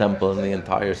first temple and the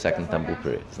entire second temple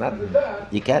period. It's not.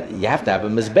 You have to have a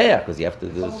mizbeach because you have to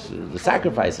do the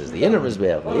sacrifices, the inner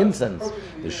mizbeach, the incense,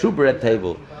 the shubret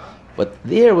table. But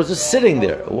there was just sitting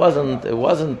there. It wasn't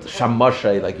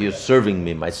shamashay like you're serving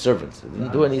me, my servants. It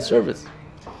didn't do any service.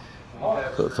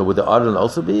 So would the Aron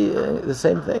also be the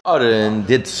same thing? Aron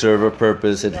did serve a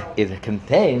purpose. It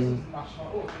contained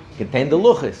the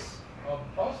luchis.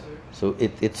 So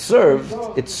it served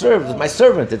my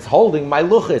servant. It's holding my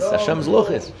luchis, Hashem's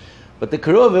luchis. But the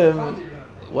keruvim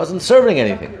wasn't serving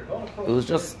anything. It was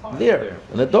just there,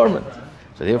 an adornment.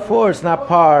 So therefore, it's not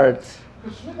part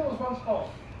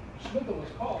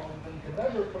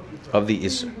of the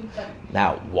Isser.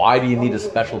 Now, why do you need a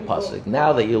special pasuk?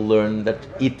 Now that you learn that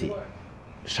iti,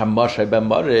 shamashay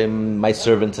b'marim, my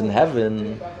servants in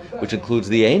heaven, which includes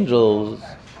the angels,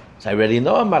 so I already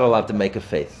know I'm not allowed to make a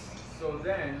face.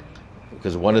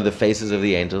 Because one of the faces of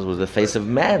the angels was the face of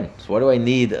man. So why do I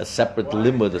need a separate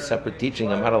limud, a separate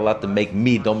teaching? I'm not allowed to make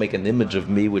me, don't make an image of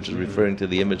me, which is referring to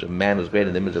the image of man who's great,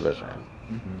 an image of Hashem.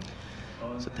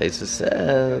 So Taisa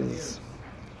says,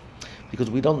 because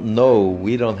we don't know,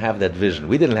 we don't have that vision.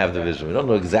 We didn't have the vision. We don't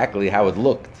know exactly how it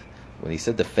looked. When he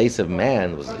said the face of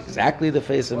man, was it exactly the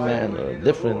face of man or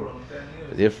different?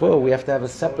 Therefore, we have to have a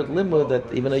separate limud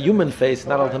that even a human face,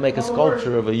 not allowed to make a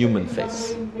sculpture of a human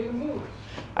face.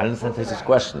 I understand Taisa's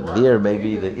question. Here,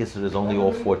 maybe the Isser is only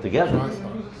all four together.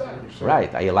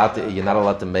 Right? Are you allowed to? You're not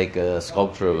allowed to make a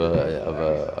sculpture of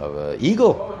a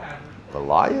eagle, of a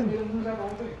lion,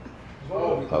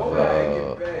 of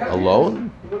a loan.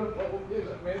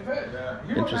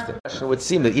 Interesting. It would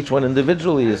seem that each one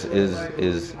individually is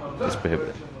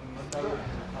prohibited.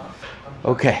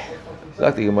 Okay.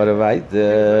 Sagt die Gemara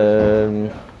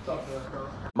weiter.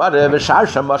 You're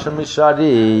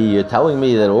telling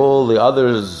me that all the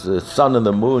others, the sun and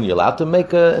the moon, you're allowed to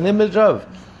make an image of,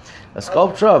 a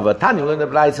sculpture of. You're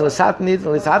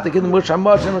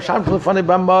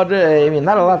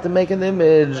not allowed to make an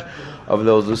image of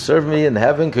those who serve me in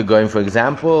heaven. Going, for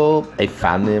example,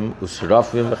 Efanim,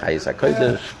 Usrafim, Chayis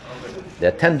HaKodesh.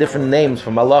 There are 10 different names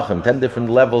for Malachim, 10 different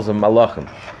levels of Malachim.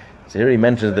 So here he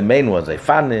mentions the main ones,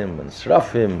 Efanim and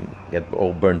Srafim, get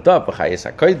all burnt up, Chayis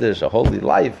HaKodesh, a holy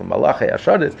life, and Malachi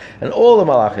Asharis, and all the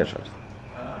Malachi Asharis.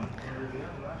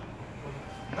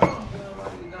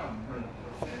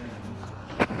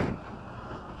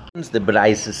 The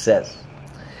Braisa says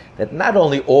that not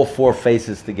only all four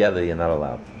faces together you're not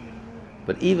allowed,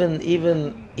 but even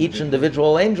each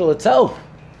individual angel itself.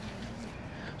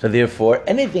 So therefore,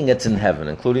 anything that's in heaven,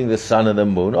 including the sun and the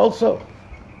moon, also,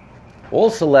 all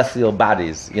celestial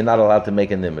bodies, you're not allowed to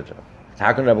make an image of.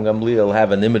 How can Rabbi Gamliel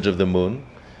have an image of the moon,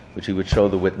 which he would show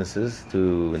the witnesses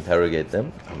to interrogate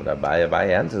them? Rabbi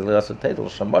answers, talking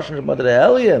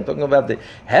about the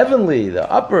heavenly,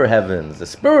 the upper heavens, the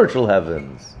spiritual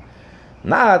heavens,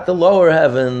 not the lower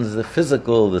heavens, the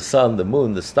physical, the sun, the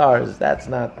moon, the stars. That's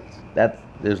not,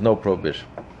 there's no prohibition.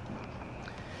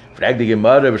 Are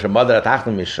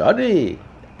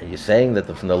you saying that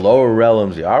from the lower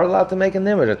realms you are allowed to make an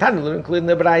image? Including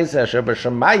the Braisa,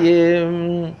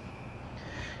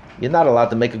 you're not allowed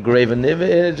to make a graven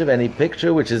image of any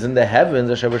picture which is in the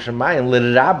heavens. So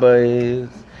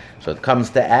it comes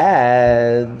to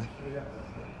add.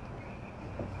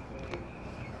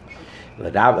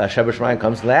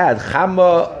 Comes to add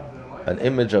Chama, an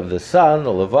image of the sun,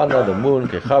 or Levana, the moon,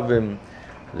 Kechavim,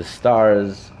 the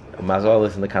stars,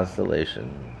 Mazolis, and the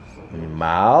constellations.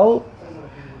 Mimal.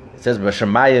 It says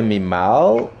B'Shamayim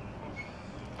Mimal.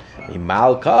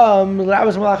 Mimal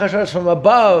comes from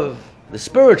above the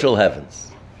spiritual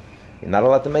heavens. You're not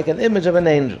allowed to make an image of an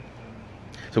angel.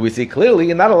 So we see clearly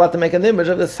you're not allowed to make an image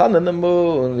of the sun and the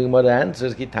moon. The Gemara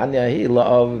answers, Kitanya Hila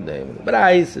of the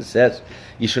Brais. It says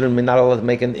you shouldn't be not allowed to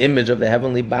make an image of the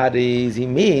heavenly bodies. He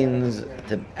means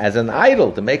as an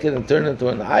idol, to make it and turn it into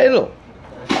an idol.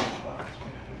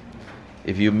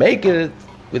 If you make it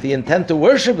with the intent to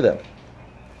worship them.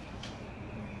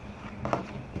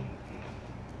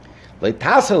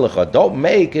 Don't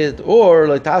make it, or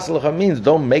means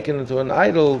don't make it into an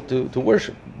idol to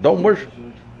worship. Don't worship.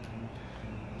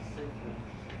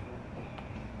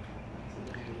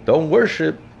 Don't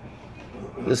worship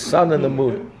the sun and the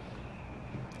moon.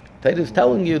 Torah is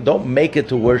telling you don't make it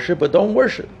to worship, but don't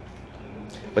worship.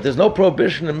 But there's no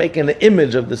prohibition in making an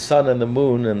image of the sun and the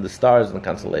moon and the stars and the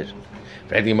constellations.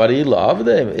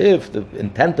 If the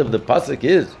intent of the pasuk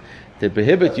is to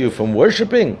prohibit you from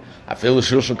worshiping,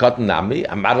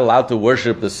 I'm not allowed to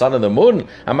worship the sun and the moon.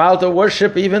 I'm allowed to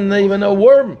worship even a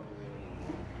worm.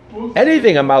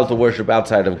 Anything I'm allowed to worship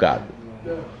outside of God.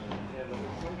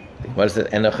 What is it?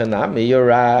 You're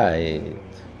right.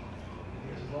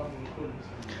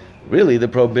 Really, the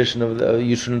prohibition of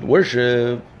you shouldn't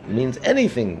worship means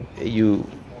anything you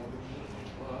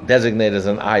designate as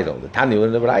an idol. The Tanya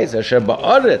in the Braisa,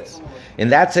 Sheba'aretz. In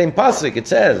that same pasuk, it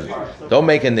says, "Don't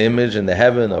make an image in the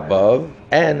heaven above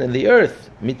and in the earth,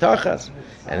 mitachas,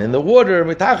 and in the water,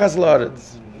 mitachas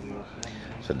la'aretz."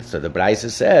 So the Braisa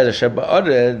says,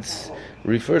 "Sheba'aretz"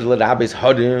 refers to Rabbis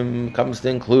Hadim, comes to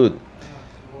include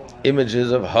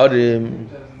images of Hadim,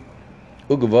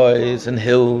 Ugvois and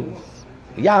hills,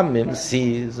 Yamim,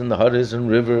 seas, and the Hadas and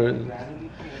rivers,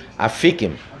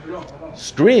 Afikim,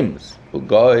 streams,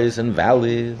 Ugois and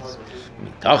valleys,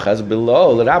 Mitachas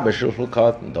below, the Rabbi Shulchul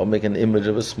Katan. Don't make an image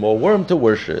of a small worm to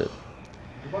worship.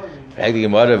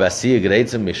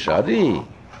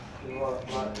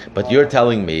 But you're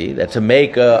telling me that to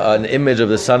make an image of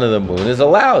the sun and the moon is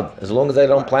allowed, as long as I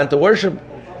don't plan to worship.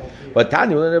 But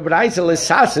Tanya in the Braisa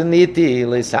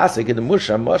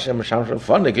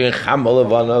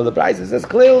the Braisa says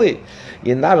clearly,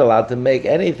 you're not allowed to make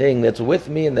anything that's with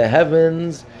me in the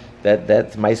heavens,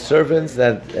 that's my servants,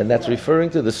 and that's referring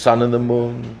to the sun and the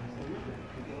moon,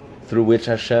 through which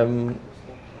Hashem,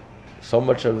 so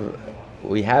much of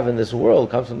we have in this world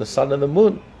comes from the sun and the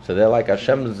moon. So they're like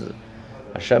Hashem's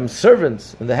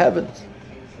servants in the heavens.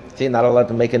 So you're not allowed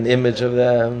to make an image of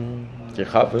them.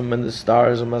 Chachavim and the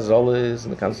stars and Mazolis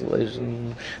and the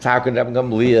constellation. So how could Rabbi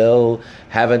Gamliel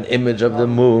have an image of the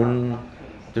moon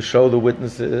to show the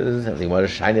witnesses? And they want to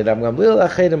shine it. Rabbi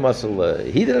Gamliel,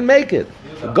 he didn't make it.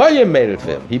 The Goyim made it for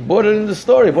him. He bought it in the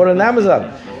store. He bought it on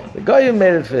Amazon. The Goyim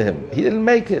made it for him. He didn't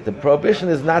make it. The prohibition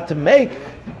is not to make,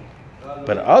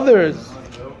 but others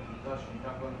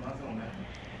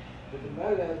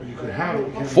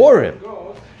for him.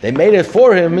 They made it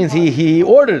for him means he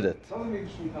ordered it.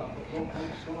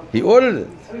 He ordered it.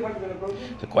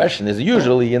 The question is,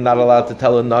 usually you're not allowed to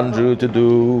tell a non-Jew to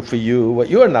do for you what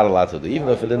you're not allowed to do, even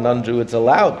though for the non-Jew it's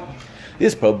allowed.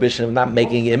 This prohibition of not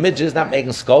making images, not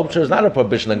making sculptures, not a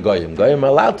prohibition on Goyim. Goyim are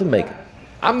allowed to make it.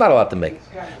 I'm not allowed to make it.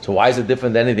 So why is it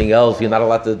different than anything else? You're not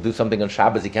allowed to do something on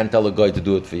Shabbos. You can't tell a Goy to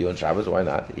do it for you on Shabbos. Why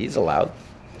not? He's allowed.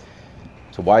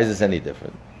 So why is this any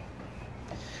different?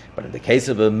 But in the case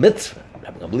of a mitzvah,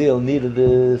 Rabbi Gamliel needed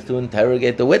this to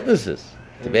interrogate the witnesses,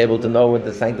 to be able to know when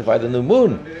to sanctify the new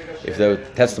moon, if their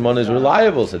testimony is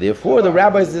reliable. So therefore, the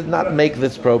rabbis did not make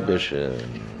this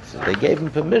prohibition. So they gave him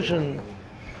permission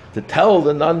to tell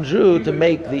the non-Jew to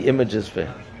make the images for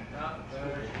him.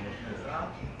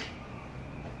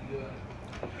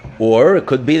 Or it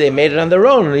could be they made it on their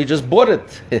own and he just bought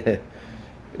it. It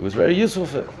was very useful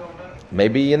for him.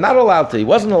 Maybe you're not allowed to. He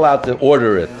wasn't allowed to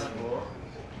order it.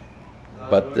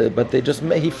 But they just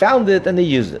he found it and they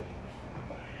used it.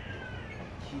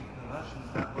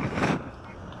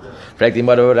 Rabbi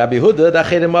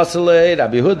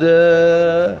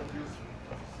Huda,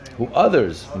 who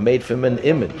others made for him an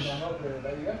image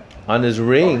on his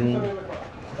ring,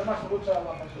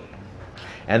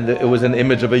 and it was an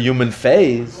image of a human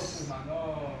face.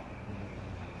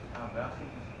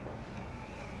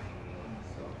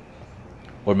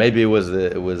 Or maybe it was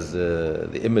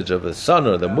the image of the sun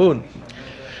or the moon.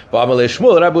 But Amalei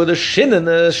Shmuel, Rabbi the Shinin,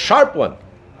 a sharp one.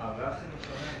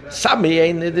 Sami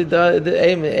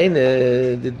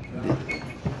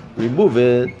remove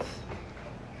it.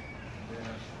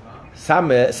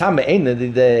 Sami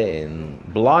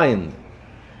blind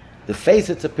the face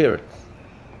its appearance.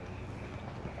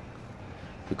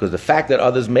 Because the fact that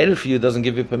others made it for you doesn't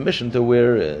give you permission to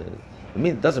wear it.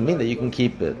 It doesn't mean that you can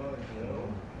keep it.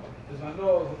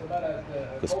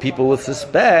 Because people will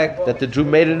suspect that the Jew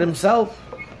made it himself.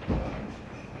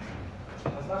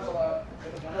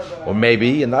 Or maybe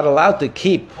you're not allowed to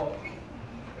keep.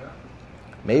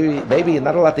 Maybe you're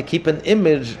not allowed to keep an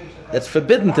image that's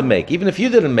forbidden to make. Even if you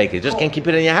didn't make it, you just can't keep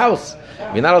it in your house.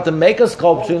 You're not allowed to make a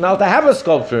sculpture, you're not allowed to have a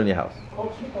sculpture in your house.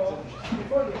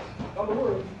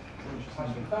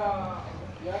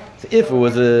 So if it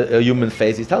was a human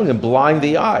face, he's telling him blind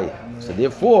the eye. So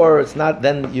therefore, it's not,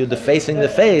 then you're defacing the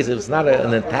face. If it's not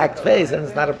an intact face, then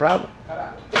it's not a problem.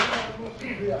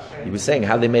 He was saying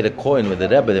how they made a coin with the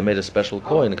Rebbe. They made a special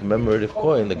coin, a commemorative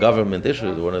coin. The government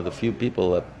issued, one of the few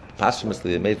people that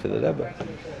posthumously they made for the Rebbe.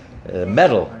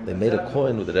 Metal. They made a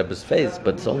coin with the Rebbe's face,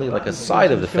 but it's only like a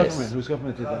side of the face. Whose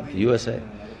government did that? The USA.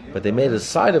 But they made a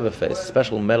side of a face,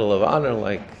 special medal of honor,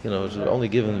 like, it was only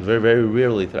given very, very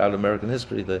rarely throughout American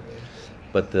history. It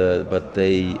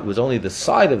was only the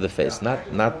side of the face,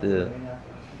 not the.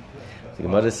 The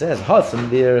Gemara says, it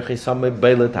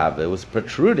was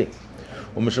protruding.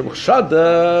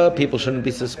 People shouldn't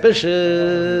be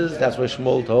suspicious. That's why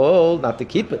Shmuel told not to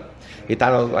keep it. He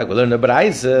thought, like we learned the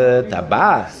Braise,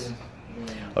 tabas,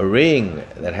 a ring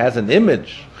that has an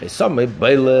image. If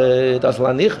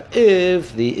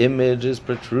the image is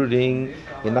protruding,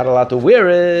 you're not allowed to wear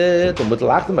it. I'm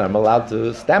allowed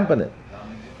to stamp on it,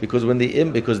 because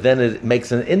then it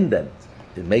makes an indent.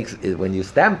 It makes it, when you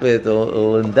stamp it,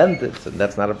 it'll indent it, and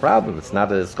that's not a problem. It's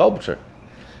not a sculpture.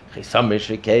 If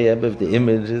the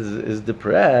image is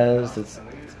depressed, it's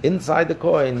inside the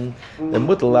coin. Then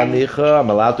I'm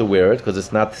allowed to wear it because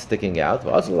it's not sticking out.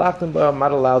 I'm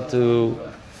not allowed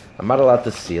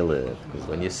to seal it, because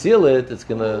when you seal it, it's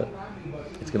gonna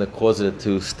cause it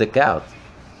to stick out.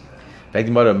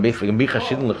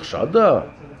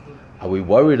 Are we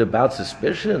worried about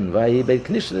suspicion? There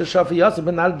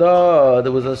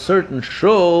was a certain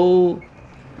shul.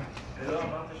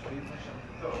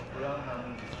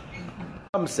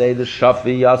 Some say the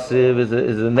Shafi Yosef is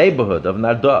a neighborhood of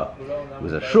Narda. It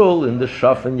was a shul in the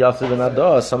Shaf and Yosef and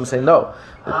Narda. Some say no.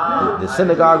 The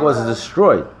synagogue was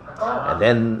destroyed,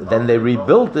 and then they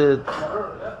rebuilt it,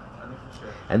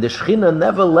 and the Shechina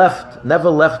never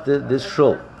left this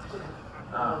shul.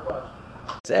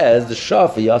 It says the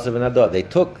Shaf, Yosef and Narda, they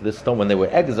took the stone when they were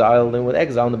exiled. They were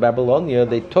exiled in Babylonia.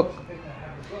 They took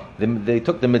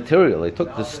the material. They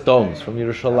took the stones from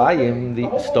Yerushalayim,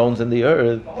 the stones in the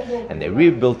earth, and they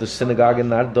rebuilt the synagogue in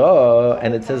Narda.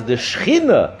 And it says the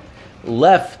Shechina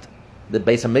left. The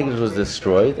Beis Hamikdash was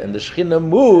destroyed, and the Shechina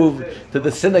moved to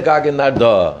the synagogue in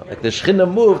Narda. Like the Shechina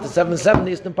moved to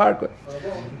 770 Eastern Parkway.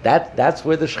 That's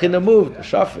where the Shechina moved. The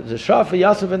Shaf,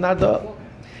 Yosef and Narda.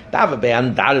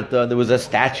 There was a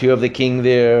statue of the king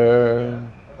there.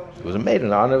 It was made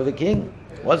in honor of the king.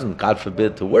 It wasn't, God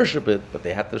forbid, to worship it, but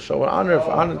they had to show honor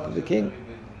to the king.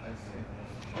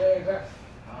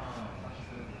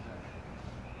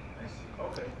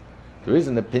 There is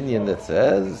an opinion that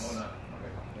says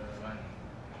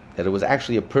that it was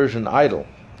actually a Persian idol.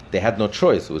 They had no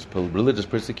choice. It was religious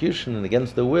persecution, and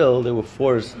against their will, they were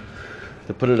forced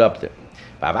to put it up there.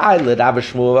 Rabbi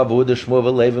Shmuel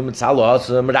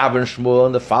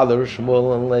and the father of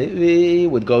Shmuel and Levi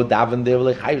would go daven there,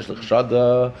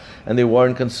 and they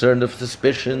weren't concerned of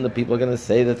suspicion. The people are going to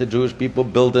say that the Jewish people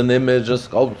built an image, a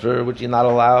sculpture, which you're not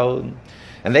allowed.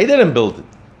 And they didn't build it.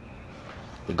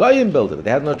 The Goyim built it.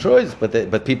 They had no choice.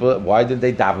 But people, why did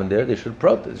they daven there? They should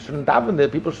protest. They shouldn't daven there.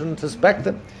 People shouldn't suspect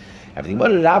them. Everything. What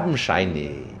did Rabbim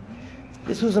shiny?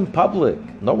 This was in public.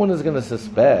 No one is going to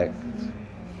suspect.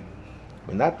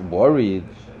 We're not worried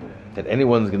that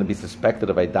anyone's going to be suspected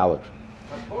of idolatry.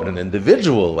 But an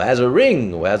individual who has a ring,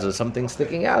 who has something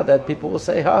sticking out, that people will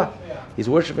say, he's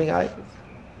worshiping idols.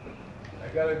 I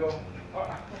gotta go.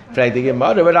 Ram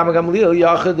Gamliel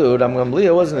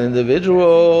was an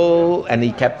individual, and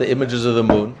he kept the images of the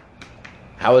moon.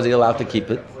 How was he allowed to keep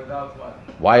it?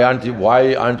 Why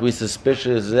aren't we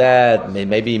suspicious that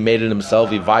maybe he made it himself?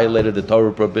 He violated the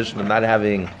Torah prohibition of not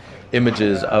having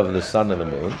images of the sun and the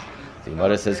moon. The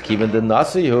Gemara says, "Kiven the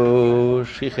Nasihu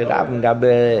Shichirabim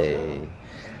Gabe."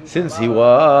 Since he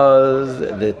was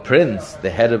the prince, the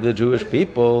head of the Jewish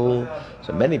people,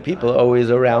 so many people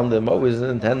always around him, always in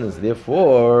attendance.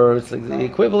 Therefore, it's like the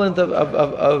equivalent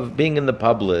of being in the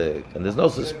public, and there's no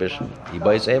suspicion. If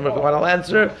I'll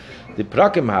answer, the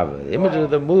Prakim Hava, the image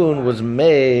of the moon, was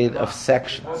made of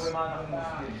sections.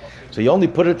 So he only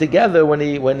put it together when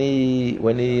he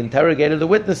interrogated the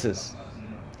witnesses.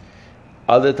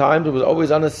 Other times it was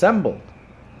always unassembled.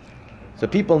 So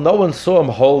no one saw him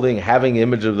having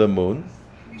image of the moon.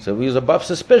 So he was above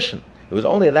suspicion. It was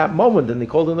only at that moment, and he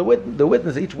called in the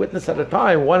witness, each witness at a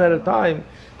time, one at a time,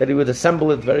 that he would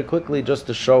assemble it very quickly just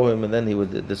to show him, and then he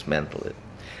would dismantle it.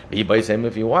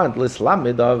 If you want,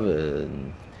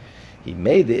 he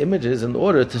made the images in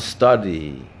order to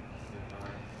study,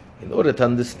 in order to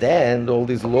understand all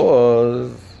these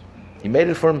laws. He made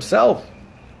it for himself.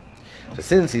 So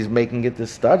since he's making it to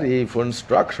study for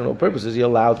instructional purposes, you're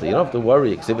allowed to. You don't have to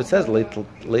worry. Because if it says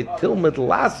 "leitilmid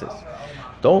lasis,"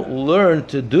 don't learn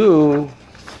to do.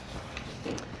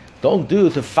 Don't do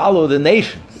to follow the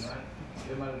nations.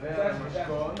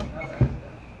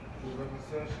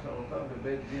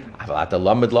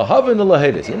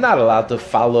 You're not allowed to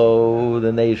follow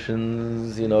the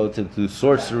nations, to do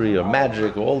sorcery or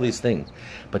magic or all these things.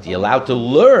 But you're allowed to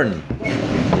learn.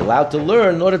 You're allowed to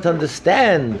learn in order to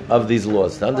understand of these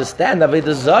laws. To understand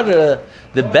Avodah Zarah,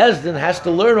 the Beis Din has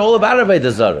to learn all about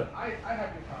Avodah Zarah.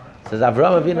 Says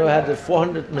Avraham Avinu had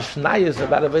 400 Mishnayos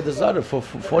about Avodah Zarah, for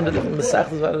 400 different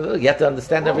Masechtas about Avodah Zarah. You have to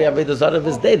understand every Avodah Zarah of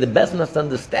his day. The Beis Din has to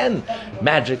understand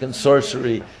magic and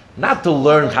sorcery. Not to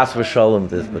learn Chas v'Shalom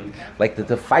this, but like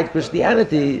to fight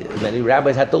Christianity, many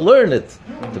rabbis had to learn it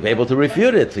to be able to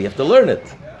refute it. So you have to learn it.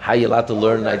 How you allowed to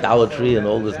learn idolatry and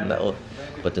all this and that.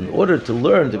 But in order to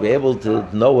learn, to be able to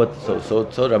know what, so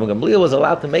Rabbi Gamliel was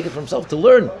allowed to make it for himself to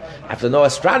learn. I have to know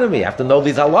astronomy. I have to know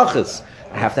these halachas.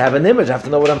 I have to have an image. I have to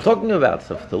know what I'm talking about.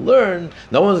 So to learn,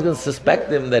 no one's going to suspect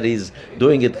him that he's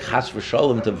doing it chas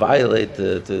v'shalom to violate,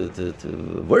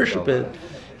 to worship it.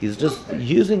 He's just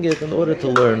using it in order to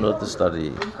learn or to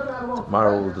study.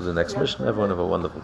 Tomorrow we'll do the next mission. Everyone have a wonderful day.